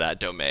more for that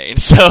domain,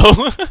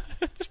 so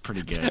it's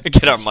pretty good.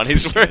 Get our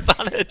money's worth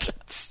on it.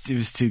 It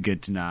was too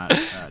good to not.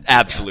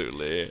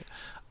 Absolutely.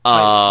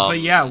 But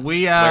yeah,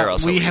 we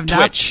have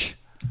Twitch.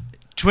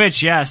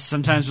 Twitch, yes.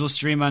 Sometimes we'll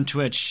stream on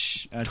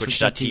Twitch.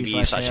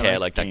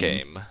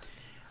 Twitch.tv/HeyILikeThatGame.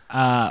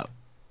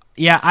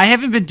 Yeah, I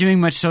haven't been doing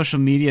much social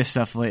media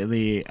stuff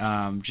lately.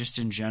 Just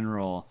in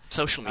general,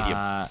 social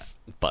media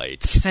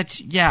bites.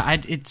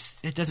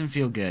 It doesn't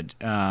feel good.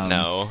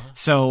 No.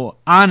 So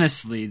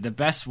honestly, the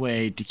best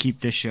way to keep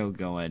this show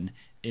going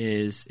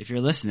is if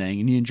you're listening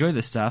and you enjoy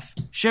this stuff,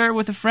 share it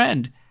with a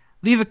friend.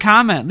 Leave a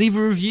comment, leave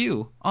a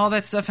review. All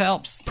that stuff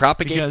helps.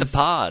 Propagate the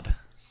pod.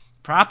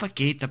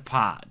 Propagate the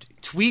pod.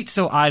 Tweet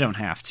so I don't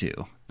have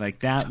to. Like,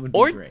 that would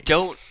be great. Or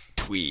don't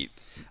tweet.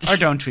 Or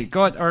don't tweet.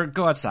 Go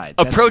outside.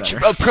 Approach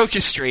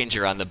a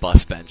stranger on the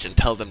bus bench and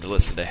tell them to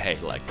listen to Hey,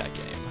 Like That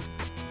Game.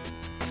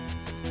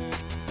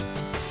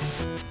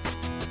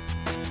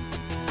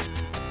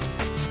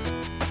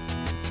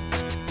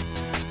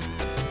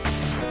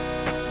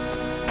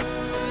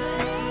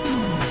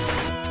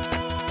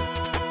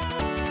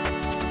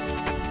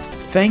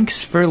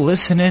 Thanks for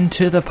listening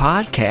to the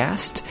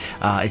podcast.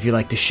 If you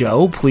like the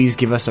show, please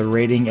give us a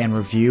rating and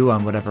review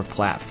on whatever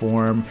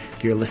platform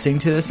you're listening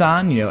to this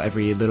on.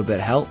 Every little bit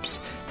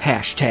helps. #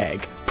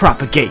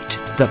 propagate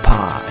the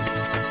pod.